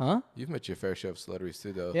 Huh? You've met your fair share of celebrities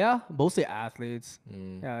too, though. Yeah, mostly athletes.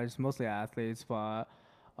 Mm. Yeah, it's mostly athletes, but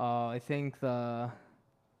I think the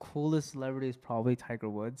coolest celebrity is probably Tiger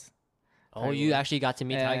Woods. Oh, you actually got to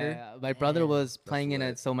meet Yeah, Tiger? yeah, yeah. My brother was playing in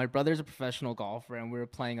lit. it. So my brother's a professional golfer, and we were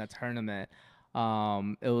playing a tournament.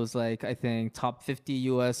 It was like I think top 50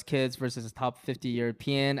 U.S. kids versus top 50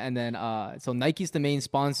 European, and then so Nike's the main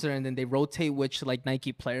sponsor, and then they rotate which like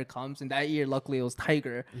Nike player comes. And that year, luckily, it was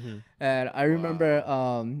Tiger. And I remember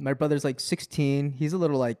my brother's like 16. He's a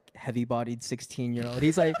little like heavy-bodied 16-year-old.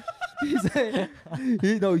 He's like,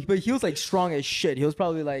 but he was like strong as shit. He was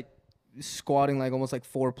probably like squatting like almost like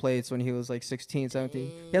 4 plates when he was like 16,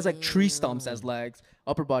 17. He has like tree stumps as legs,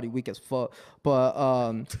 upper body weak as fuck. But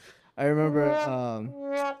I remember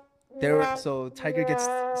Tiger gets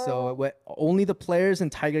only the players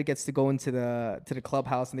and Tiger gets to go into the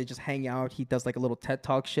clubhouse and they just hang out. He does like a little TED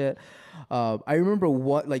Talk shit. I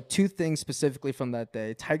remember two things specifically from that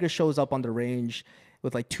day. Tiger shows up on the range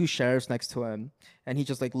with like 2 sheriffs next to him, and he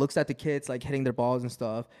just like looks at the kids like hitting their balls and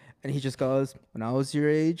stuff, and he just goes, "When I was your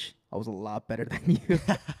age, I was a lot better than you."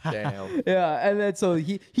 Damn. Yeah, and then so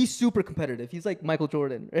he's super competitive. He's like Michael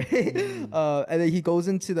Jordan, right? And then he goes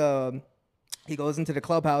into the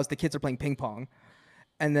clubhouse. The kids are playing ping pong,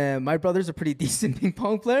 and then my brother's a pretty decent ping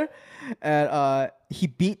pong player, and he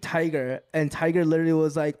beat Tiger, and Tiger literally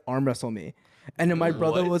was like, "Arm wrestle me," and then my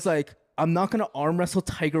brother was like, "I'm not gonna arm wrestle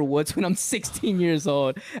Tiger Woods when I'm 16 years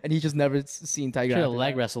old," and he just never seen Tiger. Should have after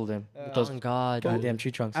leg that. wrestled him. With Oh those God. goddamn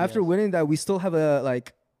tree trunks. After winning that, we still have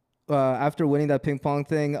after winning that ping pong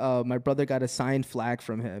thing, my brother got a signed flag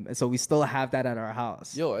from him, and so we still have that at our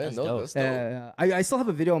house. Yo, I didn't know dope. this. I still have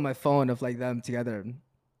a video on my phone of like them together.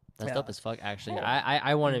 That's Yeah. dope as fuck, actually.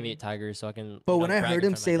 I want to meet Tiger so I can. But you when know, I brag heard in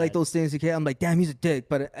him front of say my like dad. those things, okay, I'm like, damn, he's a dick.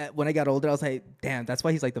 But when I got older, I was like, damn, that's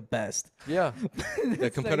why he's like the best. Yeah.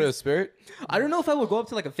 The competitive spirit. I don't know if I would go up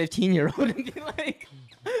to like a 15-year-old and be like,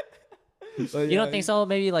 You don't think so?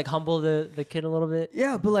 Maybe like humble the kid a little bit.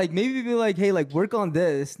 Yeah, but like maybe be like, hey, like work on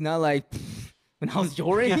this, not like when I was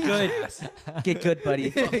your age. Get good,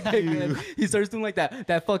 buddy. He starts doing like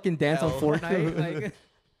that fucking dance on Fortnite. Like.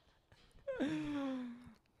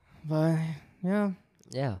 But yeah.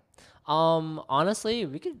 Yeah. Honestly,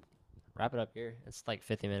 we could wrap it up here. It's like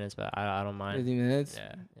 50 minutes, but I don't mind. 50 minutes.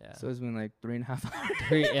 Yeah. So it's been like 3.5 hours.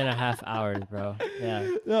 3.5 hours, bro. Yeah.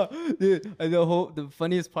 No, dude. And the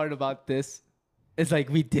funniest part about this is like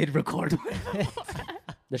we did record.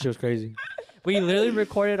 That shit was crazy. We literally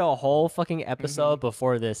recorded a whole fucking episode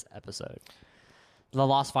before this episode. The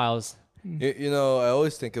Lost Files. You know, I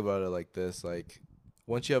always think about it like this. Like,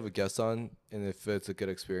 once you have a guest on, and if it's a good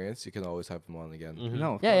experience, you can always have them on again.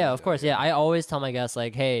 No. Yeah, of course. Yeah, I always tell my guests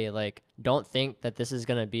like, hey, like, don't think that this is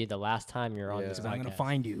gonna be the last time you're on Yeah. this podcast. I'm gonna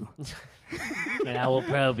find you. And I will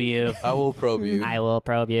probe you. I will probe you. I will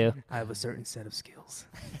probe you. I have a certain set of skills.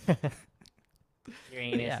 Your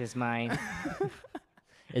anus is mine.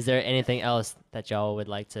 Is there anything else that y'all would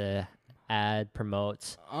like to add,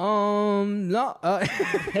 promote? No. Our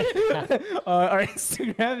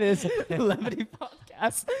Instagram is Levity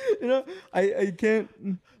Podcast. You know, I can't.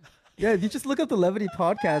 Yeah, you just look up the Levity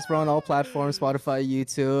Podcast. We're on all platforms: Spotify,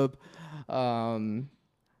 YouTube,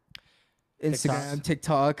 Instagram,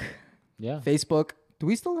 TikTok, Yeah. Facebook. Do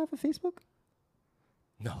we still have a Facebook?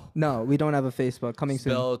 No. No, we don't have a Facebook. Coming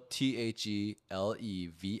soon. Spell THELEVITY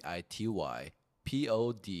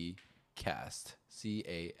POD CAST.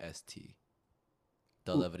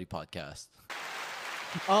 The Levity Podcast.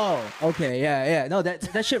 Oh, okay, yeah. No,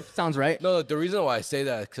 that shit sounds right. No, the reason why I say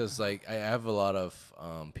that is because like I have a lot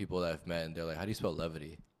of people that I've met and they're like, "How do you spell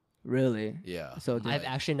levity?" Really? Yeah. So I've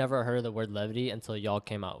actually never heard of the word levity until y'all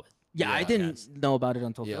came out with. yeah, I Yeah. didn't know about it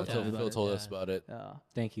until Yeah, Phil until told me Phil about told it. us about it. Yeah.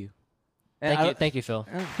 Thank you. And Thank you, Phil.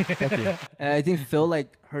 Thank you. And I think Phil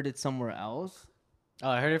like heard it somewhere else. Oh,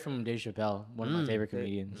 I heard it from Dave Chappelle, one of my favorite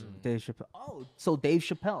comedians. Dave Chappelle. Oh, so Dave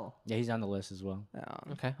Chappelle. Yeah, he's on the list as well.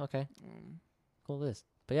 Yeah. Okay. Cool list.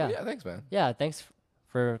 But yeah, Yeah, thanks, man. yeah. Thanks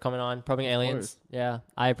for coming on, probing aliens. Yeah,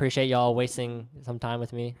 I appreciate y'all wasting some time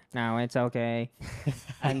with me. No, it's okay.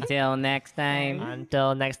 Until next time.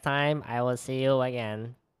 Until next time, I will see you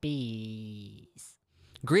again. Peace.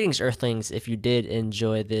 Greetings, Earthlings. If you did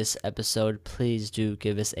enjoy this episode, please do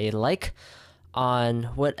give us a like on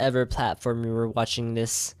whatever platform you were watching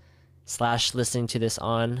this / listening to this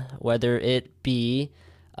on, whether it be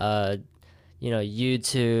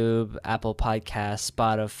YouTube, Apple Podcasts,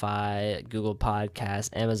 Spotify, Google Podcasts,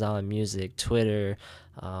 Amazon Music, Twitter,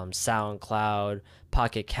 SoundCloud,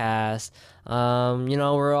 Pocket Cast.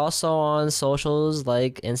 We're also on socials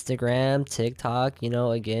like Instagram, TikTok,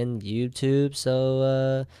 again, YouTube.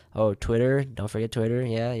 So, Twitter. Don't forget Twitter.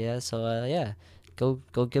 Yeah. So,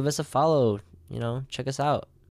 go give us a follow. Check us out.